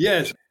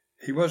 Yes,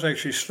 he was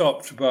actually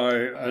stopped by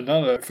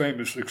another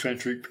famous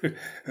eccentric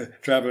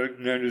traveller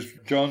known as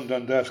John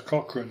Dundas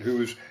Cochrane, who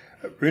was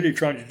really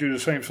trying to do the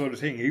same sort of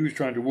thing. He was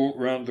trying to walk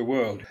around the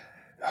world.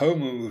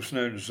 Holman was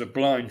known as the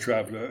blind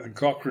traveller, and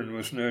Cochrane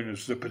was known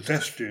as the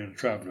pedestrian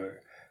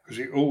traveller, because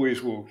he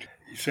always walked.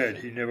 He said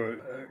he never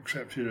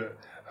accepted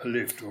a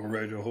lift or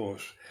rode a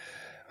horse.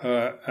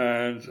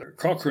 And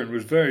Cochrane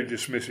was very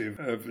dismissive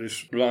of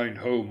this blind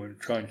Holman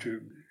trying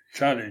to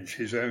challenge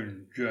his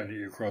own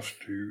journey across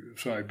to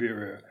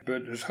Siberia.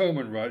 But as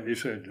Holman rightly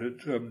said,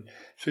 that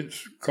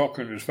since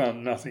Cochrane has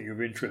found nothing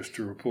of interest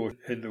to report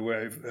in the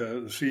way of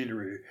the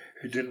scenery,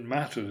 it didn't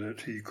matter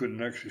that he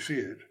couldn't actually see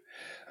it.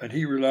 And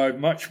he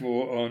relied much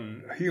more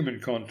on human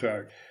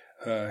contact.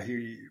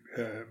 He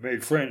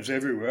made friends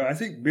everywhere. I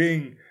think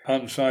being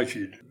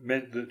unsighted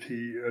meant that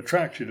he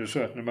attracted a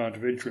certain amount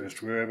of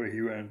interest wherever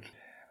he went,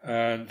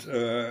 and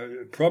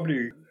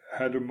probably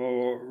had a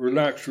more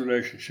relaxed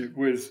relationship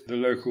with the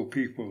local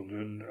people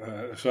than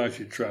a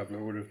sighted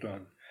traveller would have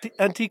done.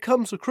 And he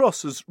comes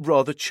across as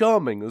rather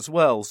charming as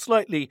well,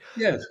 slightly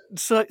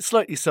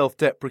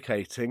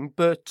self-deprecating,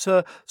 but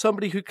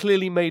somebody who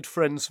clearly made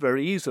friends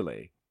very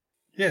easily.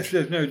 Yes,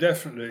 no,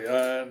 definitely.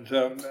 And,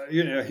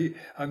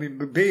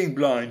 being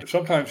blind,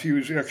 sometimes he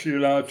was actually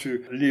allowed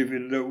to live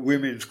in the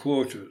women's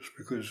quarters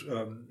because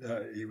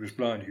he was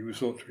blind. He was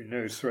thought to be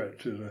no threat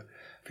to the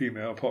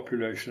female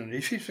population. And he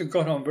seems to have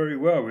got on very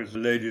well with the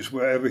ladies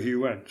wherever he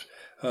went.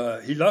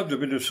 He loved a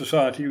bit of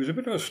society. He was a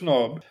bit of a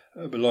snob,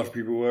 but a lot of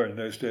people were in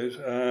those days.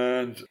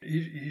 And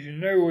he's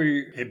in no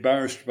way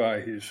embarrassed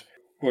by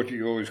what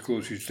he always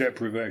calls his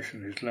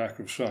deprivation, his lack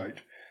of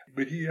sight.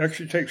 But he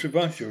actually takes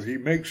advantage of it. He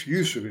makes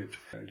use of it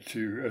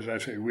to, as I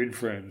say, win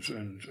friends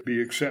and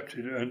be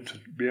accepted and to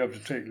be able to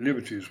take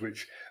liberties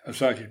which a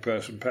sighted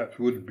person perhaps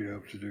wouldn't be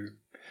able to do.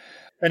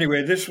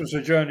 Anyway, this was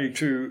a journey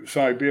to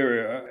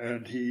Siberia,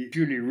 and he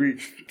duly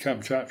reached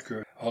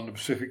Kamchatka on the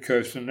Pacific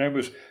coast and then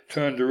was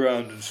turned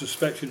around and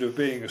suspected of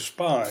being a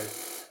spy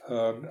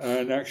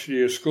and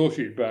actually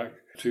escorted back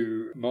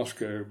to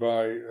Moscow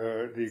by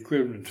the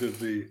equivalent of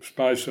the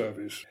spy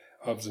service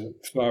of the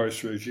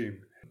Tsarist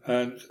regime.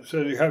 And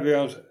so you have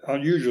the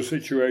unusual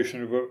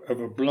situation of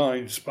a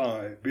blind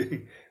spy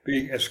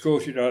being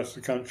escorted out of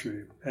the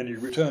country, and he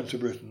returned to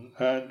Britain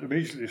and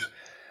immediately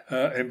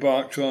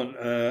embarked on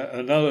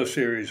another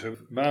series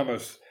of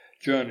mammoth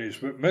journeys,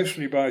 but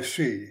mostly by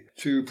sea,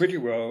 to pretty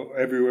well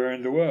everywhere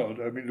in the world.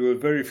 I mean, there were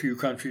very few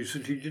countries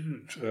that he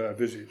didn't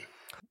visit.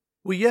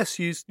 Well, yes,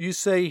 you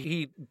say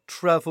he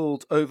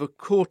travelled over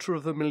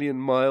 250,000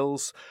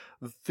 miles,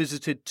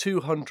 visited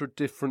 200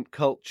 different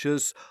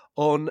cultures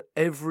on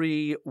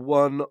every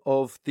one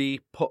of the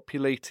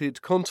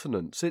populated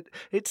continents.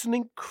 It's an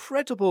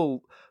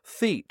incredible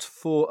feat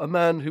for a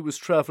man who was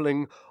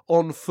travelling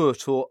on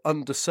foot or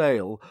under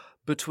sail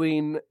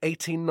between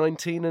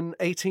 1819 and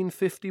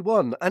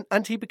 1851,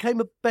 and he became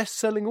a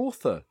best-selling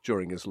author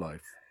during his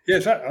life.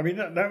 Yes,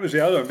 that was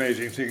the other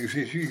amazing thing.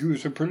 He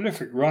was a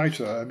prolific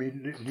writer. I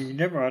mean, he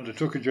never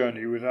undertook a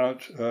journey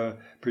without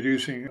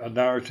producing a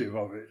narrative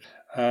of it.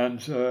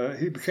 And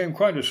he became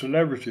quite a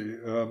celebrity.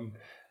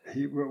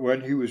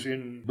 When he was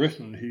in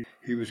Britain,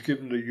 he was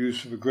given the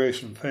use of a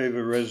grace and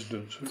favour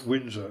residence at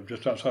Windsor,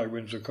 just outside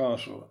Windsor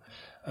Castle.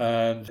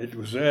 And it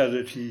was there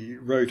that he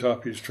wrote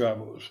up his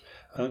travels.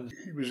 And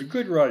he was a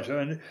good writer,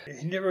 and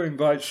he never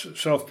invites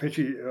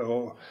self-pity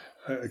or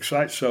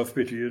excites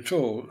self-pity at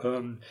all.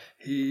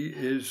 He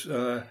is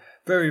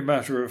very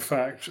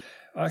matter-of-fact.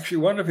 Actually,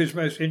 one of his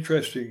most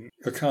interesting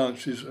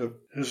accounts is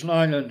there's an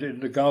island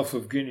in the Gulf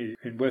of Guinea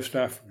in West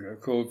Africa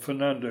called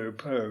Fernando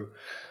Po,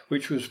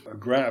 which was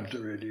grabbed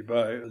really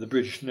by the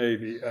British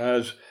Navy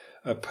as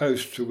a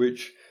post to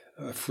which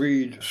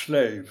freed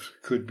slaves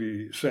could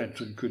be sent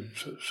and could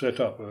set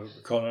up a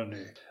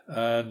colony.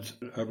 And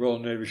a Royal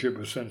Navy ship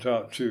was sent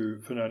out to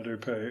Fernando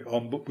Pe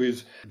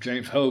with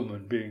James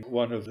Holman being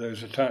one of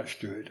those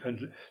attached to it.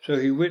 And so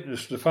he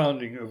witnessed the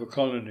founding of a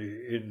colony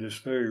in this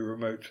very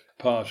remote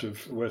part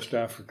of West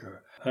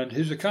Africa. And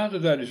his account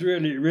of that is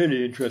really,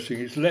 really interesting.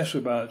 It's less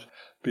about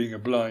being a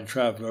blind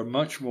traveller,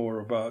 much more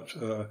about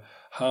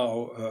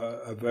how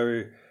a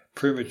very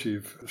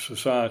primitive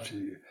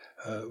society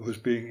was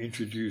being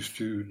introduced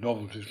to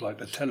novelties like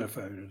the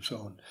telephone and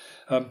so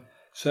on.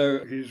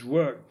 So his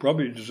work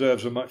probably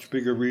deserves a much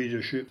bigger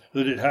readership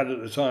than it had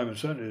at the time, and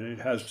certainly than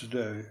it has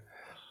today.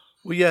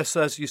 Well, yes,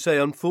 as you say,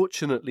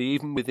 unfortunately,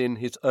 even within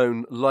his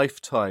own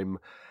lifetime,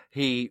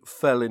 he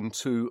fell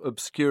into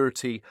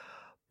obscurity,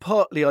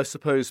 partly, I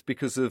suppose,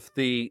 because of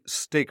the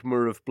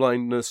stigma of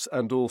blindness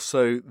and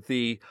also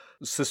the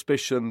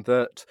suspicion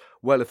that,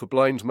 well, if a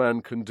blind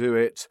man can do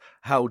it,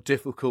 how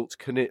difficult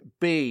can it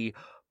be?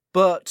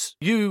 But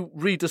you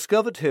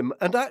rediscovered him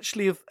and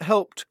actually have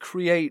helped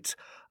create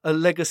a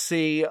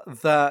legacy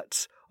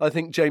that I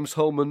think James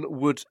Holman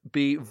would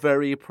be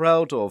very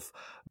proud of.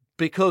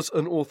 Because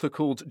an author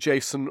called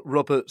Jason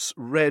Roberts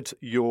read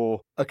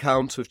your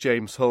account of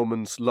James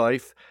Holman's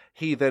life,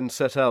 he then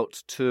set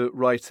out to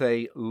write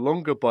a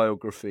longer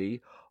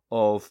biography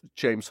of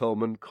James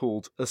Holman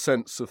called A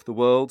Sense of the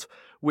World,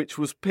 which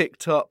was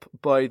picked up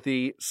by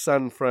the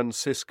San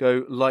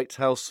Francisco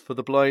Lighthouse for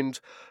the Blind,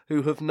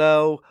 who have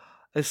now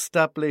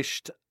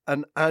established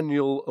an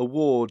annual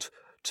award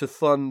to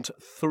fund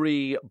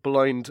 3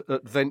 blind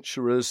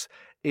adventurers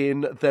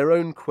in their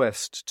own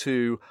quest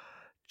to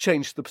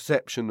change the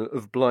perception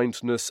of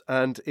blindness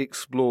and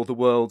explore the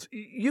world.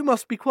 You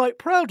must be quite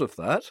proud of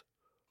that.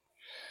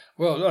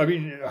 Well, I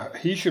mean,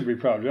 he should be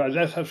proud of that.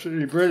 That's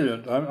absolutely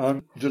brilliant.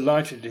 I'm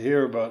delighted to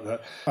hear about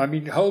that. I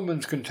mean,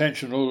 Holman's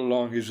contention all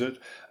along is that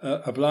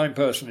a blind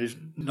person is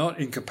not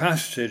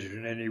incapacitated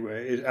in any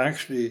way. It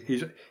actually,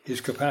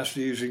 his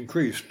capacity is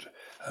increased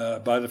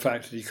by the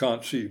fact that he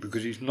can't see,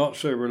 because he's not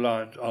so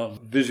reliant on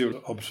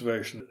visual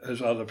observation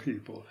as other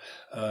people,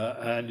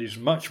 and is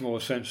much more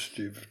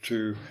sensitive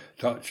to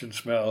touch and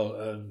smell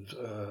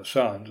and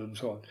sound and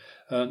so on.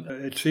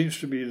 And it seems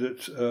to me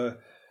that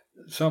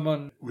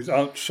someone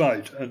without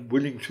sight and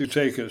willing to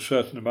take a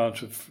certain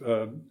amount of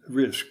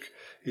risk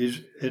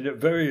is in a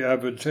very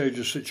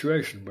advantageous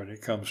situation when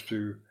it comes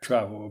to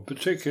travel,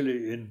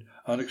 particularly in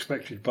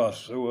unexpected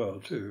parts of the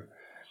world too.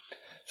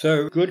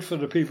 So good for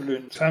the people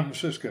in San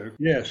Francisco.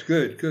 Yes,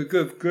 good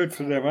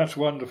for them. That's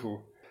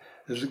wonderful.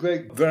 There's a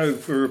great vogue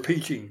for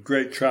repeating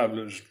great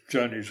travellers'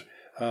 journeys.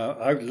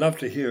 I would love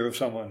to hear of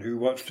someone who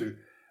wants to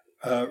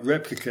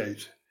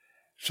replicate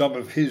some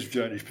of his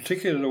journeys,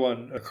 particularly the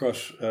one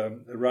across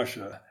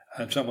Russia,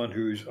 and someone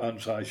who's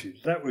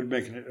unsighted. That would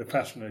make it a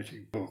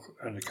fascinating book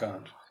and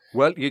account.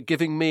 Well, you're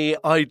giving me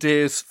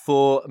ideas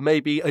for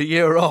maybe a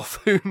year off,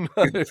 who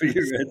knows?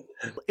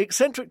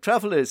 Eccentric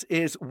Travellers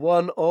is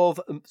one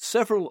of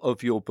several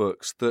of your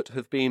books that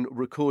have been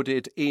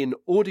recorded in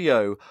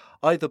audio,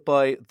 either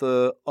by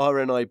the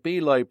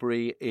RNIB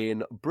Library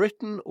in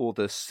Britain or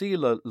the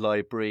CELA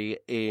Library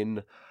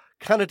in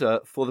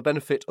Canada for the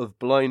benefit of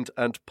blind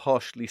and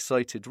partially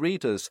sighted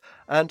readers.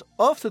 And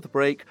after the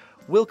break,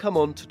 we'll come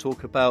on to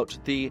talk about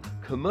the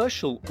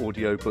commercial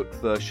audiobook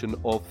version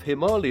of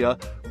Himalaya,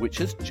 which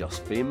has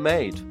just been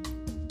made.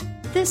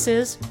 This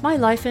is My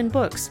Life in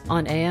Books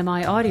on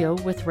AMI Audio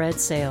with Red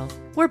Sail.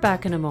 We're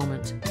back in a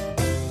moment.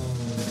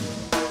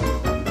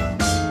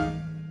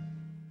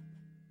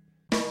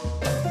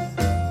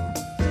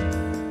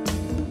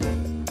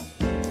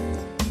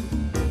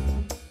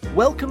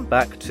 Welcome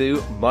back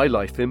to My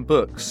Life in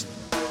Books.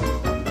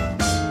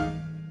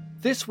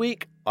 This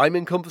week, I'm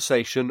in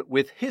conversation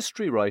with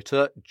history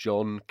writer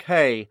John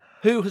Kay,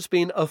 who has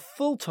been a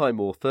full-time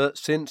author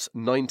since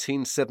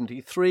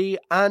 1973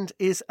 and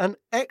is an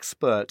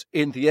expert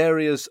in the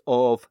areas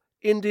of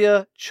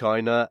India,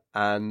 China,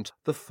 and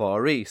the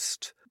Far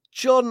East.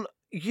 John,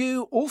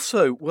 you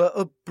also were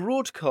a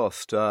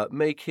broadcaster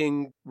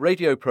making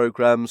radio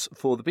programmes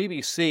for the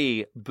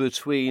BBC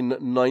between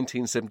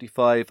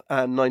 1975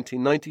 and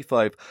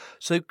 1995.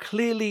 So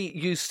clearly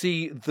you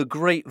see the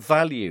great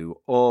value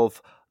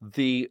of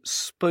the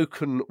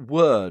spoken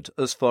word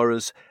as far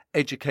as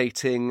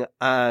educating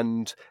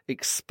and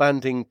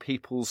expanding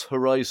people's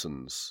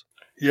horizons.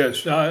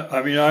 Yes,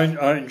 I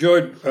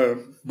enjoyed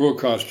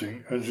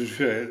broadcasting. As you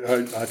say,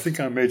 I think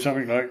I made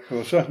something like,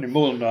 well, certainly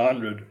more than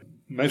 100,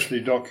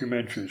 mostly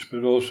documentaries,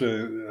 but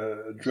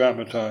also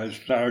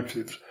dramatised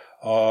narratives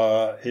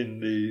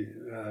in the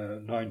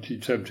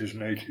 1970s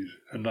and 80s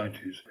and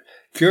 90s.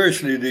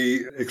 Curiously,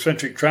 the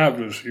Eccentric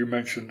Travellers you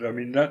mentioned, I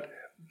mean,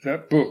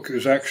 that book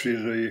is actually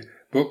the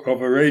book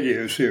of a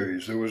radio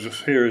series. There was a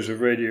series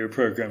of radio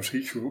programmes,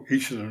 each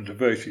of them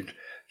devoted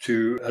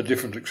to a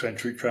different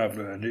eccentric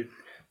traveller, and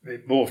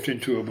it morphed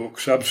into a book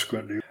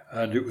subsequently,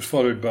 and it was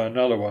followed by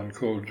another one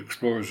called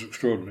Explorers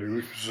Extraordinary,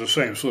 which was the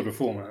same sort of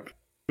format.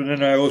 And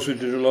then I also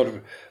did a lot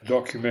of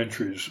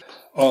documentaries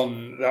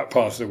on that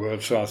part of the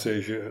world, South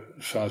Asia,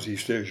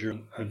 Southeast Asia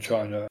and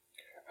China.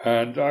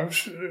 And I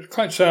was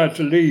quite sad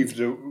to leave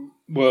the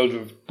world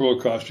of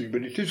broadcasting,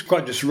 but it is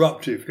quite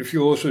disruptive if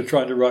you're also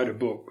trying to write a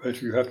book,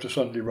 as you have to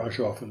suddenly rush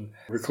off and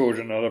record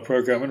another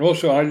programme. And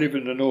also I live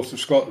in the north of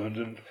Scotland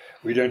and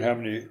we don't have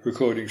any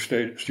recording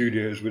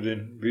studios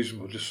within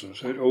reasonable distance,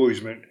 so it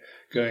always meant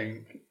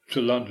going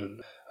to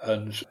London.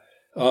 And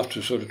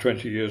after sort of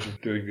 20 years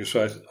of doing this,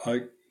 I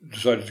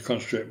decided to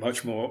concentrate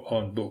much more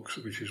on books,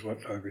 which is what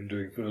I've been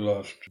doing for the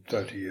last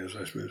 30 years,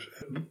 I suppose.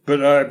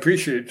 But I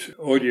appreciate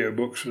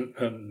audiobooks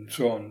and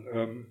so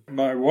on.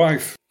 My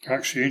wife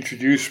actually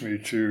introduced me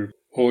to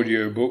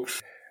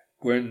audiobooks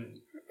when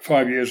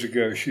 5 years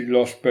ago she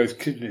lost both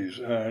kidneys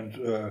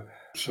and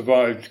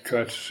survived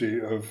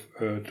courtesy of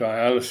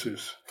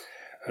dialysis.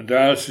 And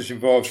dialysis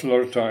involves a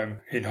lot of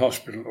time in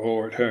hospital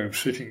or at home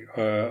sitting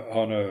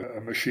on a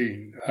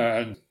machine.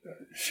 And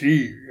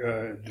she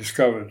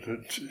discovered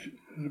that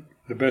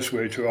the best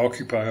way to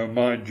occupy her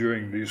mind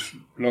during these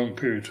long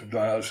periods of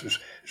dialysis,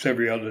 it's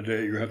every other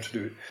day you have to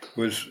do it,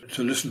 was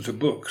to listen to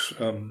books.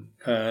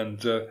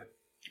 And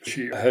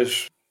she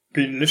has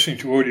been listening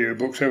to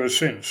audiobooks ever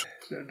since.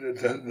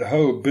 The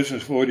whole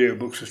business of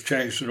audiobooks has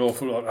changed an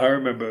awful lot. I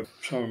remember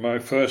some of my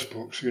first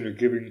books,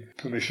 giving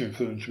permission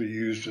for them to be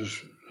used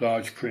as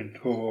large print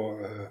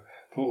or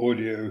for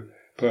audio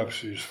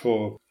purposes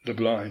for the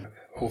blind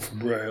or for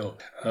Braille.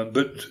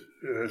 But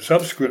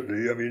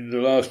subsequently, in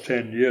the last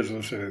 10 years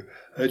or so,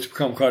 it's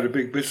become quite a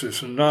big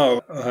business. And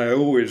now I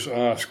always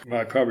ask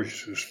my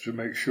publishers to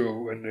make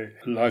sure when they're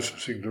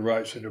licensing the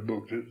rights in a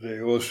book that they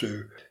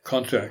also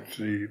contact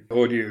the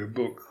audio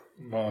book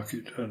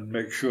market and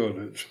make sure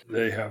that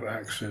they have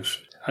access.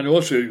 And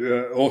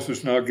also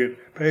authors now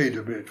get paid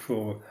a bit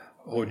for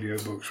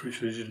audiobooks,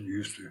 which they didn't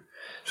used to.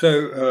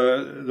 So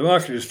the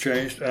market has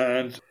changed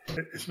and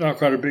it's now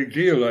quite a big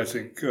deal, I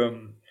think.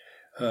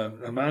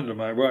 Amanda,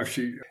 my wife,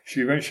 she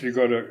eventually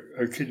got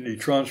a kidney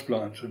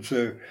transplant, and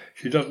so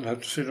she doesn't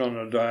have to sit on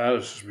a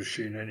dialysis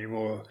machine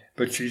anymore.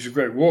 But she's a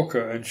great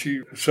walker, and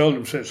she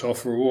seldom sets off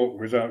for a walk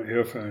without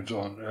earphones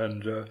on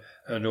and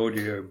an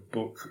audio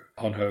book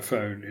on her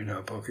phone in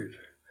her pocket.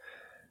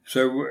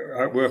 So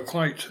we're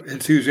quite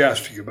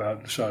enthusiastic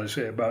about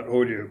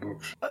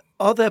audiobooks.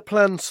 Are there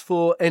plans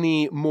for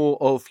any more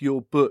of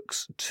your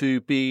books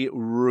to be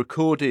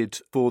recorded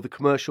for the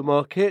commercial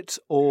market,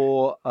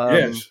 or?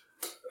 Yes.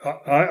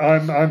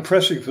 I'm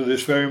pressing for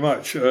this very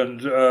much,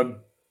 and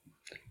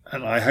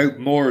I hope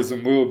more of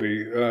them will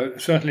be.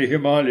 Certainly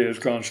Himalaya has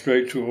gone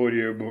straight to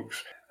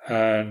audiobooks,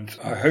 and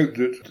I hope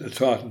that the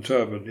Tartan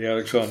Turban, the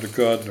Alexander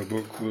Gardner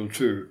book, will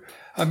too.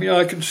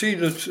 I can see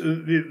that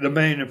the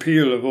main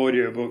appeal of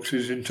audiobooks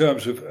is in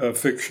terms of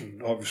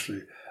fiction,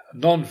 obviously.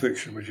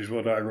 Non-fiction, which is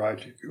what I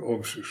write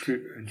almost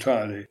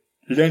entirely,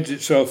 lends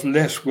itself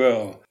less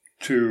well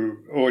to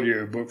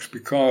audiobooks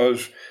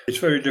because it's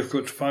very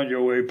difficult to find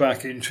your way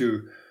back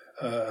into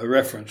a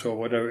reference or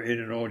whatever in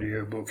an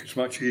audio book. It's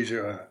much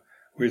easier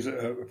with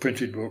a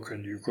printed book,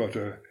 and you've got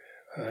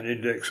an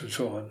index and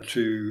so on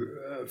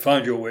to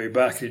find your way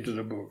back into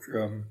the book.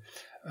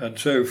 And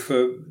so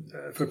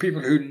for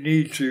people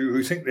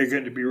who think they're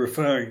going to be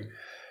referring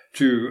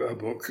to a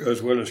book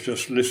as well as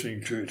just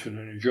listening to it and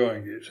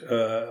enjoying it,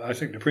 I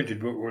think the printed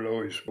book will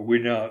always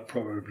win out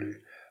probably.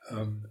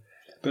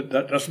 But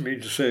that doesn't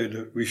mean to say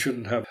that we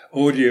shouldn't have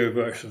audio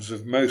versions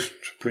of most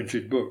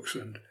printed books.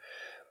 And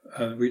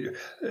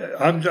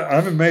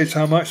I'm amazed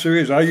how much there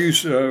is. I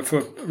use,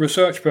 for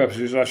research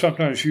purposes, I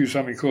sometimes use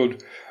something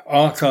called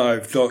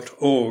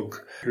archive.org,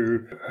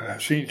 who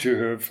seem to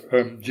have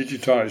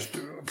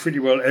digitized pretty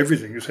well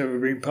everything that's ever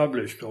been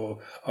published or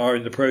are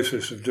in the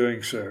process of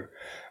doing so.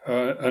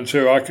 And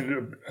so I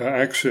can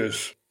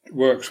access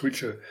works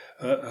which are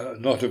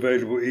not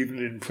available even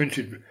in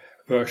printed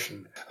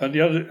version.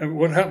 And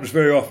what happens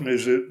very often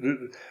is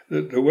that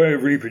the way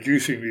of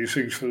reproducing these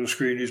things for the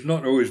screen is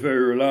not always very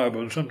reliable,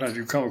 and sometimes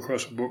you come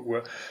across a book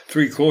where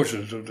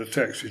 3/4 of the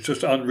text is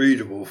just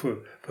unreadable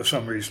for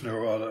some reason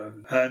or other.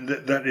 And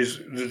that is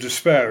the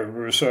despair of a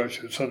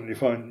researcher that suddenly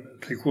finds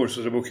 3/4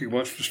 of the book he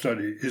wants to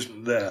study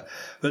isn't there.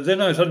 But then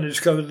I suddenly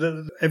discovered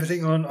that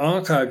everything on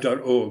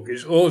archive.org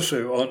is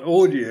also on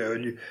audio,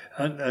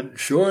 and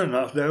sure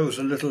enough, there was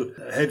a little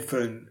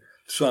headphone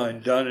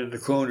sign down in the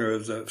corner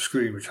of the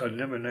screen, which I'd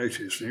never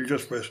noticed. And you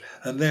just press,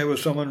 and there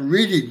was someone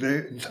reading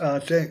the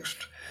entire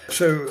text.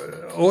 So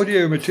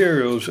audio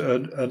materials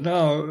are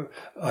now,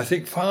 I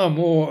think, far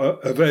more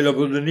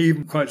available than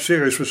even quite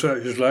serious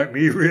researchers like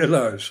me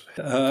realise.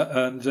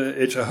 And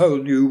it's a whole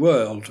new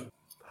world.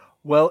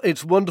 Well,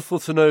 it's wonderful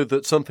to know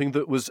that something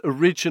that was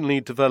originally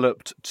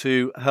developed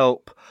to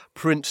help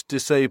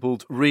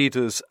print-disabled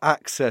readers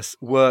access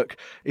work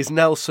is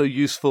now so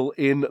useful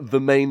in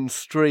the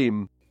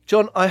mainstream.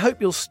 John, I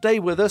hope you'll stay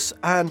with us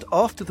and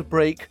after the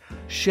break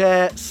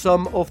share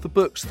some of the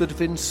books that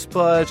have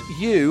inspired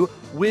you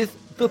with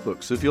the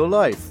books of your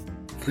life.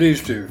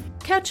 Please do.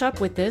 Catch up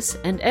with this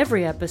and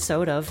every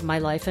episode of My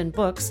Life in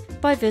Books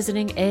by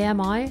visiting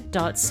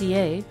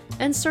ami.ca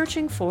and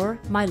searching for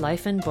My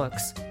Life in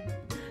Books.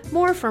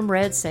 More from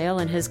Red Sale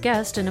and his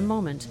guest in a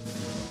moment.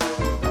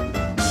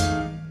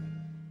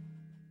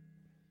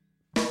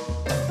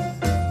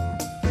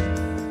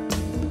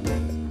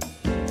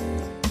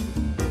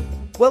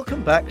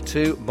 Welcome back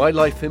to My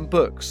Life in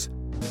Books.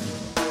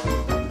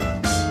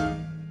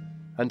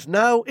 And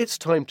now it's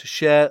time to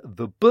share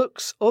the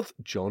books of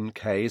John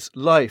Kay's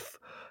life.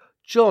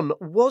 John,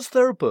 was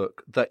there a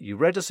book that you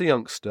read as a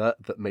youngster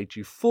that made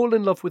you fall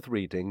in love with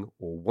reading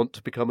or want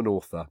to become an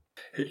author?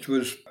 It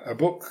was a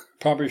book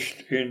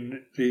published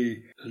in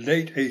the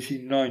late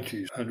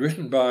 1890s and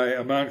written by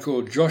a man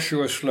called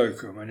Joshua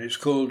Slocum, and it's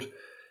called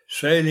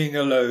Sailing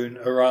Alone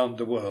Around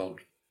the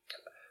World.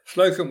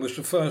 Slocum was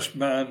the first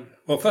man,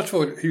 well, first of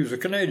all, he was a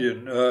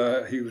Canadian.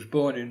 He was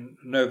born in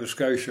Nova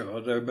Scotia,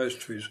 although most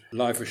of his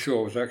life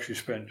ashore was actually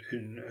spent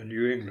in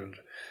New England.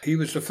 He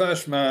was the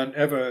first man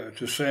ever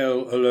to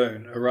sail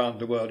alone around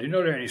the world. He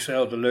not only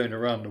sailed alone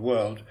around the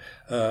world,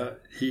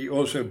 he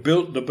also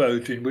built the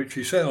boat in which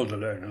he sailed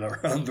alone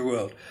around the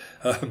world.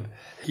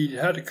 He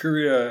had a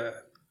career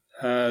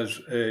as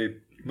a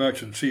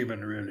merchant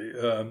seaman,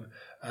 really,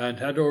 and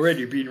had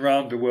already been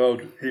round the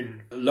world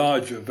in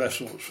larger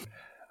vessels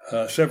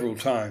several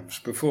times.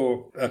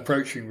 Before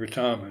approaching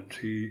retirement,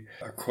 he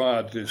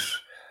acquired this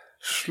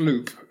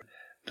sloop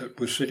that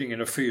was sitting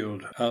in a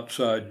field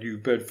outside New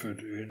Bedford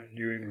in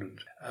New England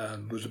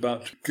and was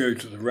about to go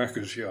to the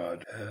wrecker's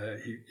yard.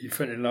 He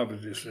fell in love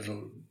with this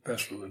little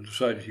vessel and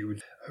decided he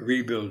would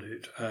rebuild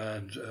it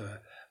and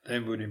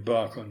then would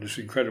embark on this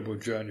incredible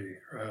journey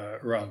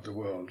around the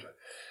world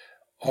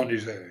on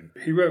his own.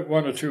 He wrote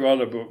one or two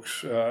other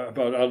books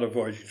about other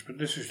voyages, but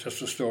this is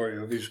just a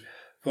story of his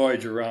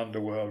voyage around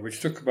the world, which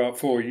took about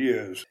 4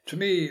 years. To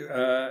me,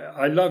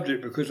 I loved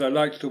it because I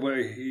liked the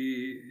way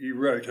he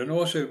wrote, and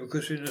also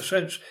because, in a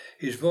sense,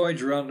 his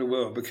voyage around the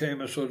world became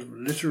a sort of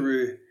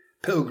literary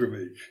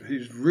pilgrimage.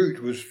 His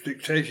route was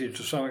dictated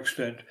to some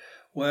extent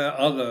where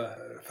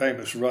other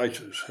famous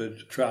writers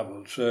had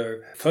travelled.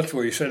 So, first of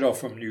all, he set off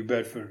from New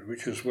Bedford,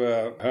 which is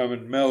where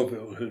Herman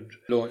Melville had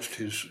launched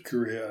his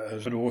career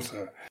as an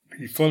author.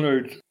 He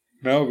followed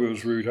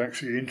Melville's route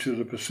actually into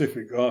the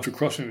Pacific after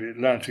crossing the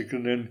Atlantic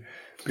and then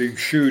being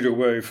shooed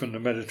away from the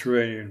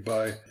Mediterranean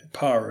by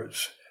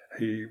pirates.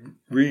 He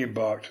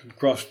re-embarked and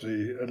crossed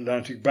the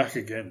Atlantic back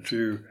again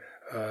to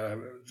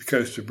the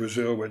coast of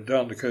Brazil, went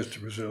down the coast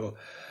of Brazil,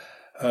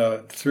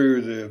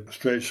 through the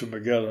Straits of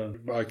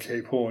Magellan by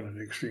Cape Horn in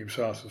the extreme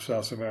south of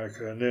South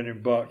America, and then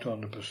embarked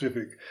on the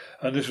Pacific.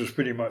 And this was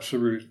pretty much the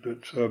route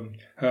that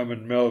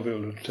Herman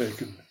Melville had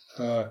taken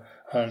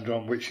and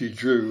on which he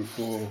drew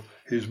for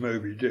his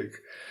Moby Dick.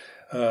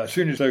 As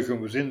soon as Slocum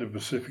was in the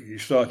Pacific, he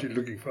started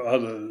looking for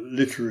other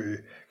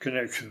literary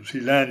connections. He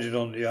landed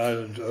on the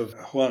island of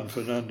Juan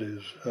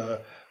Fernandez,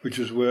 which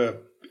is where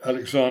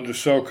Alexander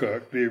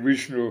Selkirk, the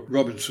original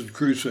Robinson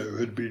Crusoe,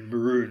 had been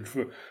marooned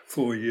for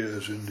 4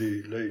 years in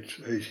the late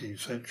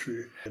 18th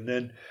century, and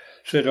then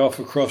set off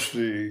across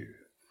the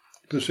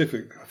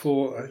Pacific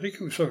for, I think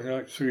it was something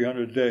like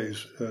 300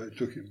 days it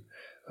took him,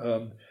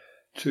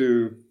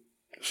 to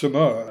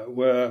Samoa,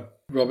 where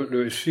Robert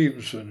Louis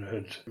Stevenson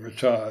had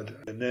retired,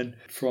 and then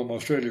from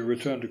Australia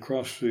returned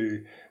across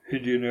the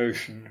Indian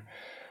Ocean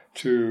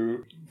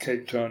to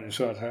Cape Town in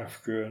South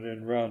Africa, and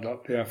then round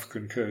up the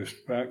African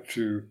coast back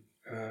to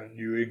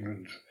New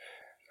England.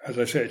 As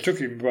I say, it took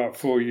him about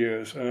 4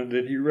 years, and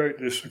then he wrote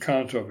this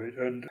account of it,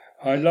 and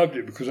I loved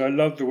it because I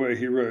loved the way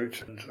he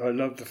wrote, and I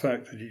loved the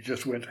fact that he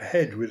just went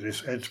ahead with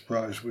this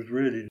enterprise with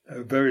really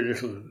very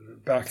little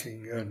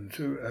backing and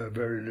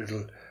very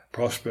little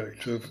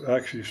prospect of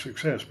actually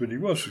success, but he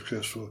was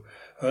successful,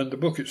 and the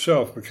book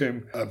itself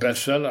became a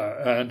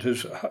bestseller and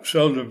has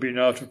seldom been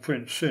out of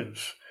print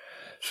since.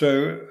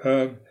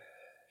 So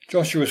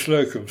Joshua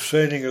Slocum,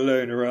 Sailing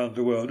Alone Around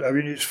the World, I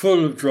mean, it's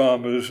full of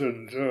dramas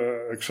and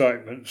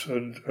excitements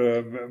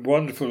and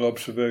wonderful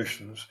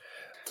observations.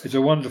 It's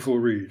a wonderful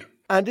read.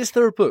 And is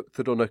there a book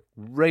that on a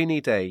rainy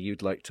day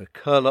you'd like to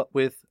curl up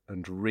with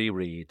and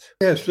reread?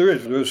 Yes, there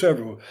is. There are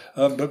several,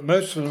 but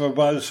most of them are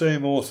by the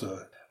same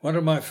author. One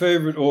of my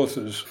favourite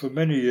authors for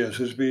many years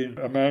has been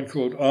a man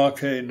called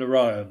R.K.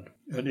 Narayan,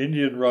 an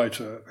Indian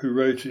writer who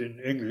wrote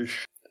in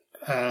English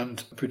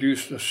and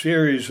produced a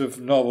series of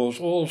novels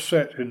all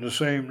set in the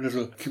same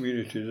little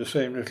community, the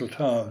same little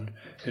town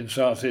in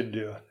South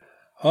India.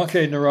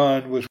 R.K.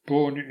 Narayan was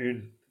born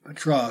in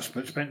Madras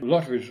but spent a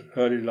lot of his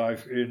early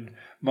life in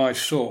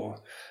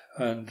Mysore,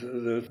 and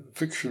the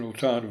fictional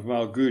town of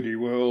Malgudi,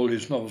 where all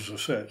his novels are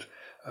set,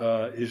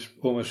 is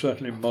almost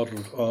certainly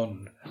modelled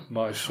on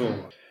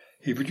Mysore.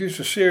 He produced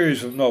a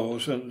series of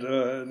novels, and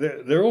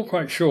they're all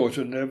quite short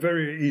and they're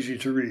very easy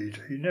to read.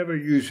 He never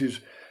uses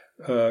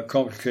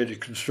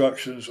complicated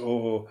constructions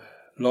or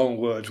long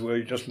words where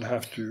he doesn't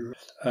have to.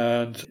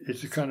 And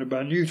it's a kind of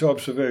minute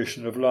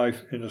observation of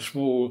life in a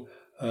small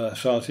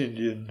South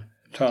Indian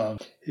town.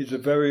 He's a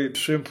very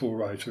simple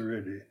writer,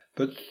 really,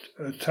 but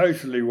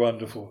totally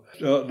wonderful.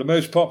 The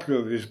most popular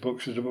of his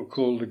books is a book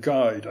called The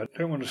Guide. I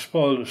don't want to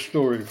spoil the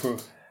story for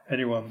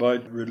anyone by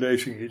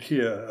relating it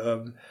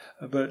here,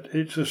 but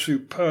it's a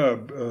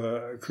superb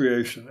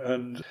creation,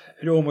 and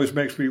it almost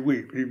makes me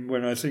weep even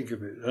when I think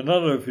of it.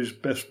 Another of his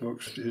best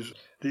books is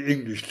The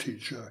English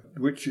Teacher,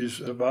 which is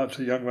about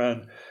a young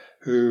man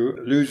who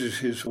loses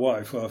his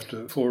wife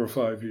after 4 or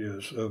 5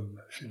 years.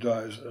 She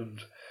dies,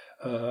 and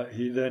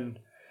he then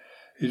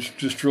is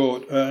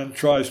distraught and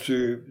tries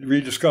to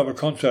rediscover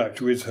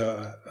contact with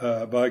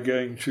her by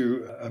going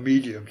to a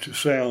medium, to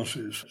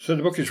seances. So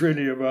the book is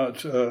really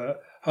about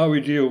how we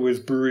deal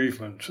with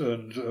bereavement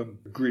and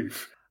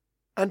grief.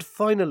 And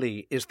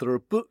finally, is there a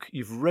book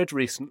you've read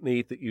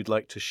recently that you'd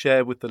like to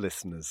share with the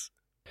listeners?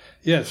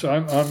 Yes,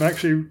 I'm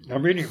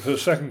reading it for the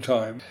second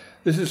time.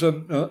 This is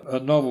a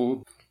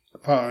novel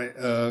by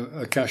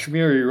a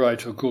Kashmiri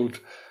writer called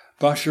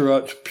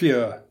Basharat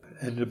Peer,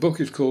 and the book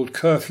is called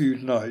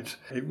Curfewed Night.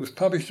 It was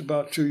published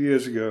about 2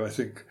 years ago, I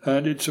think,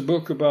 and it's a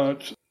book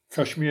about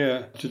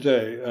Kashmir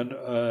today and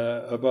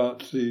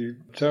about the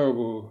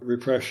terrible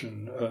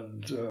repression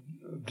and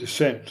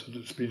dissent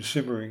that's been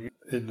simmering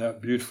in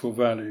that beautiful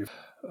valley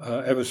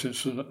ever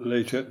since the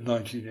late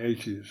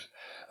 1980s.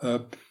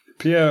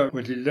 Pierre,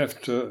 when he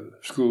left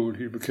school,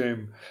 he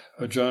became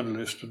a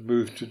journalist and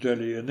moved to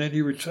Delhi, and then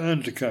he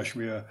returned to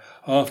Kashmir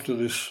after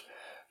this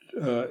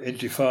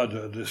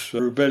intifada, this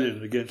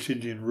rebellion against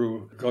Indian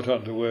rule, got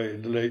underway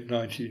in the late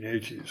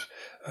 1980s.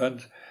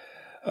 And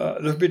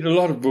there have been a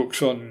lot of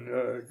books on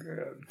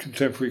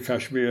contemporary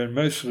Kashmir, and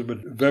most of them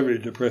are very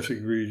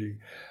depressing reading.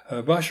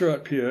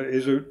 Basharat Peer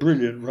is a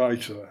brilliant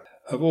writer.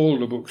 Of all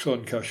the books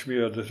on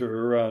Kashmir that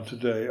are around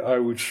today, I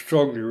would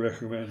strongly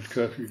recommend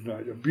Curfewed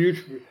Night.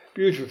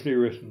 Beautifully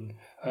written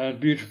and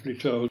beautifully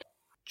told.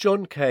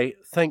 John Kay,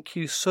 thank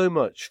you so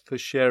much for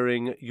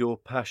sharing your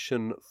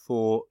passion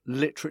for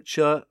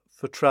literature,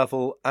 for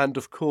travel, and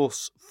of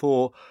course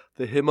for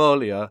the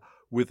Himalaya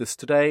with us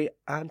today,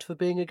 and for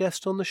being a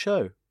guest on the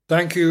show.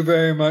 Thank you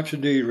very much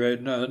indeed, Red,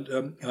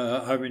 and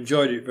I've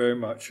enjoyed it very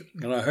much,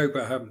 and I hope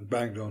I haven't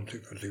banged on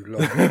it for too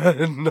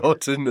long.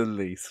 Not in the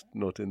least,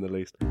 not in the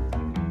least.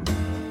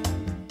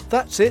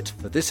 That's it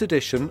for this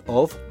edition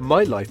of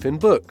My Life in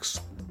Books.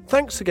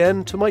 Thanks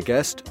again to my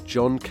guest,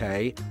 John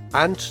Kay,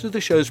 and to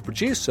the show's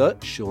producer,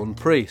 Sean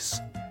Preece.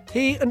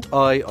 He and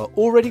I are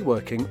already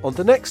working on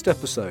the next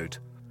episode.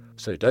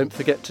 So don't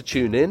forget to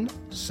tune in,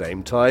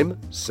 same time,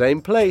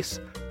 same place,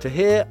 to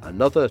hear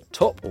another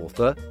top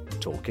author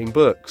talking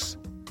books.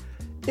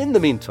 In the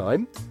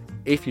meantime,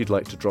 if you'd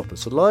like to drop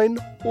us a line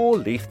or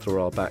leaf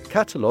through our back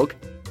catalogue,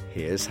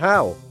 here's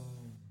how.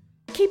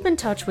 Keep in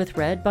touch with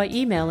Red by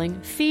emailing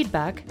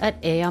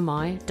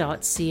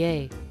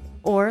feedback@ami.ca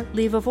or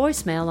leave a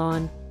voicemail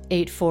on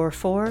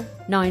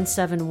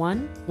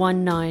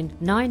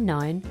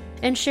 844-971-1999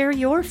 and share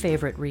your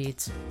favorite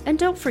reads. And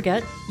don't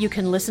forget, you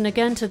can listen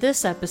again to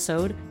this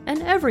episode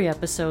and every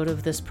episode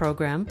of this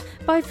program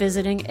by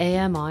visiting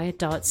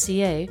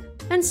ami.ca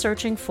and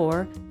searching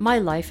for My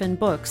Life in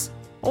Books,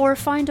 or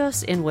find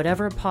us in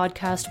whatever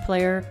podcast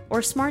player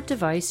or smart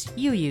device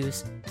you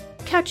use.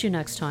 Catch you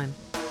next time.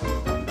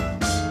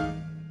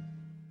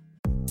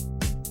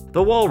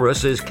 The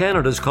Walrus is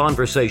Canada's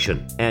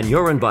conversation, and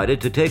you're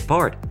invited to take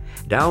part.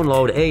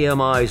 Download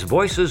AMI's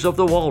Voices of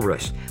the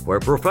Walrus,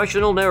 where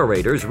professional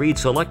narrators read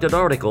selected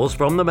articles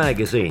from the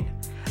magazine.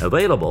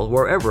 Available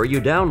wherever you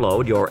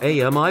download your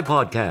AMI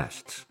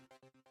podcasts.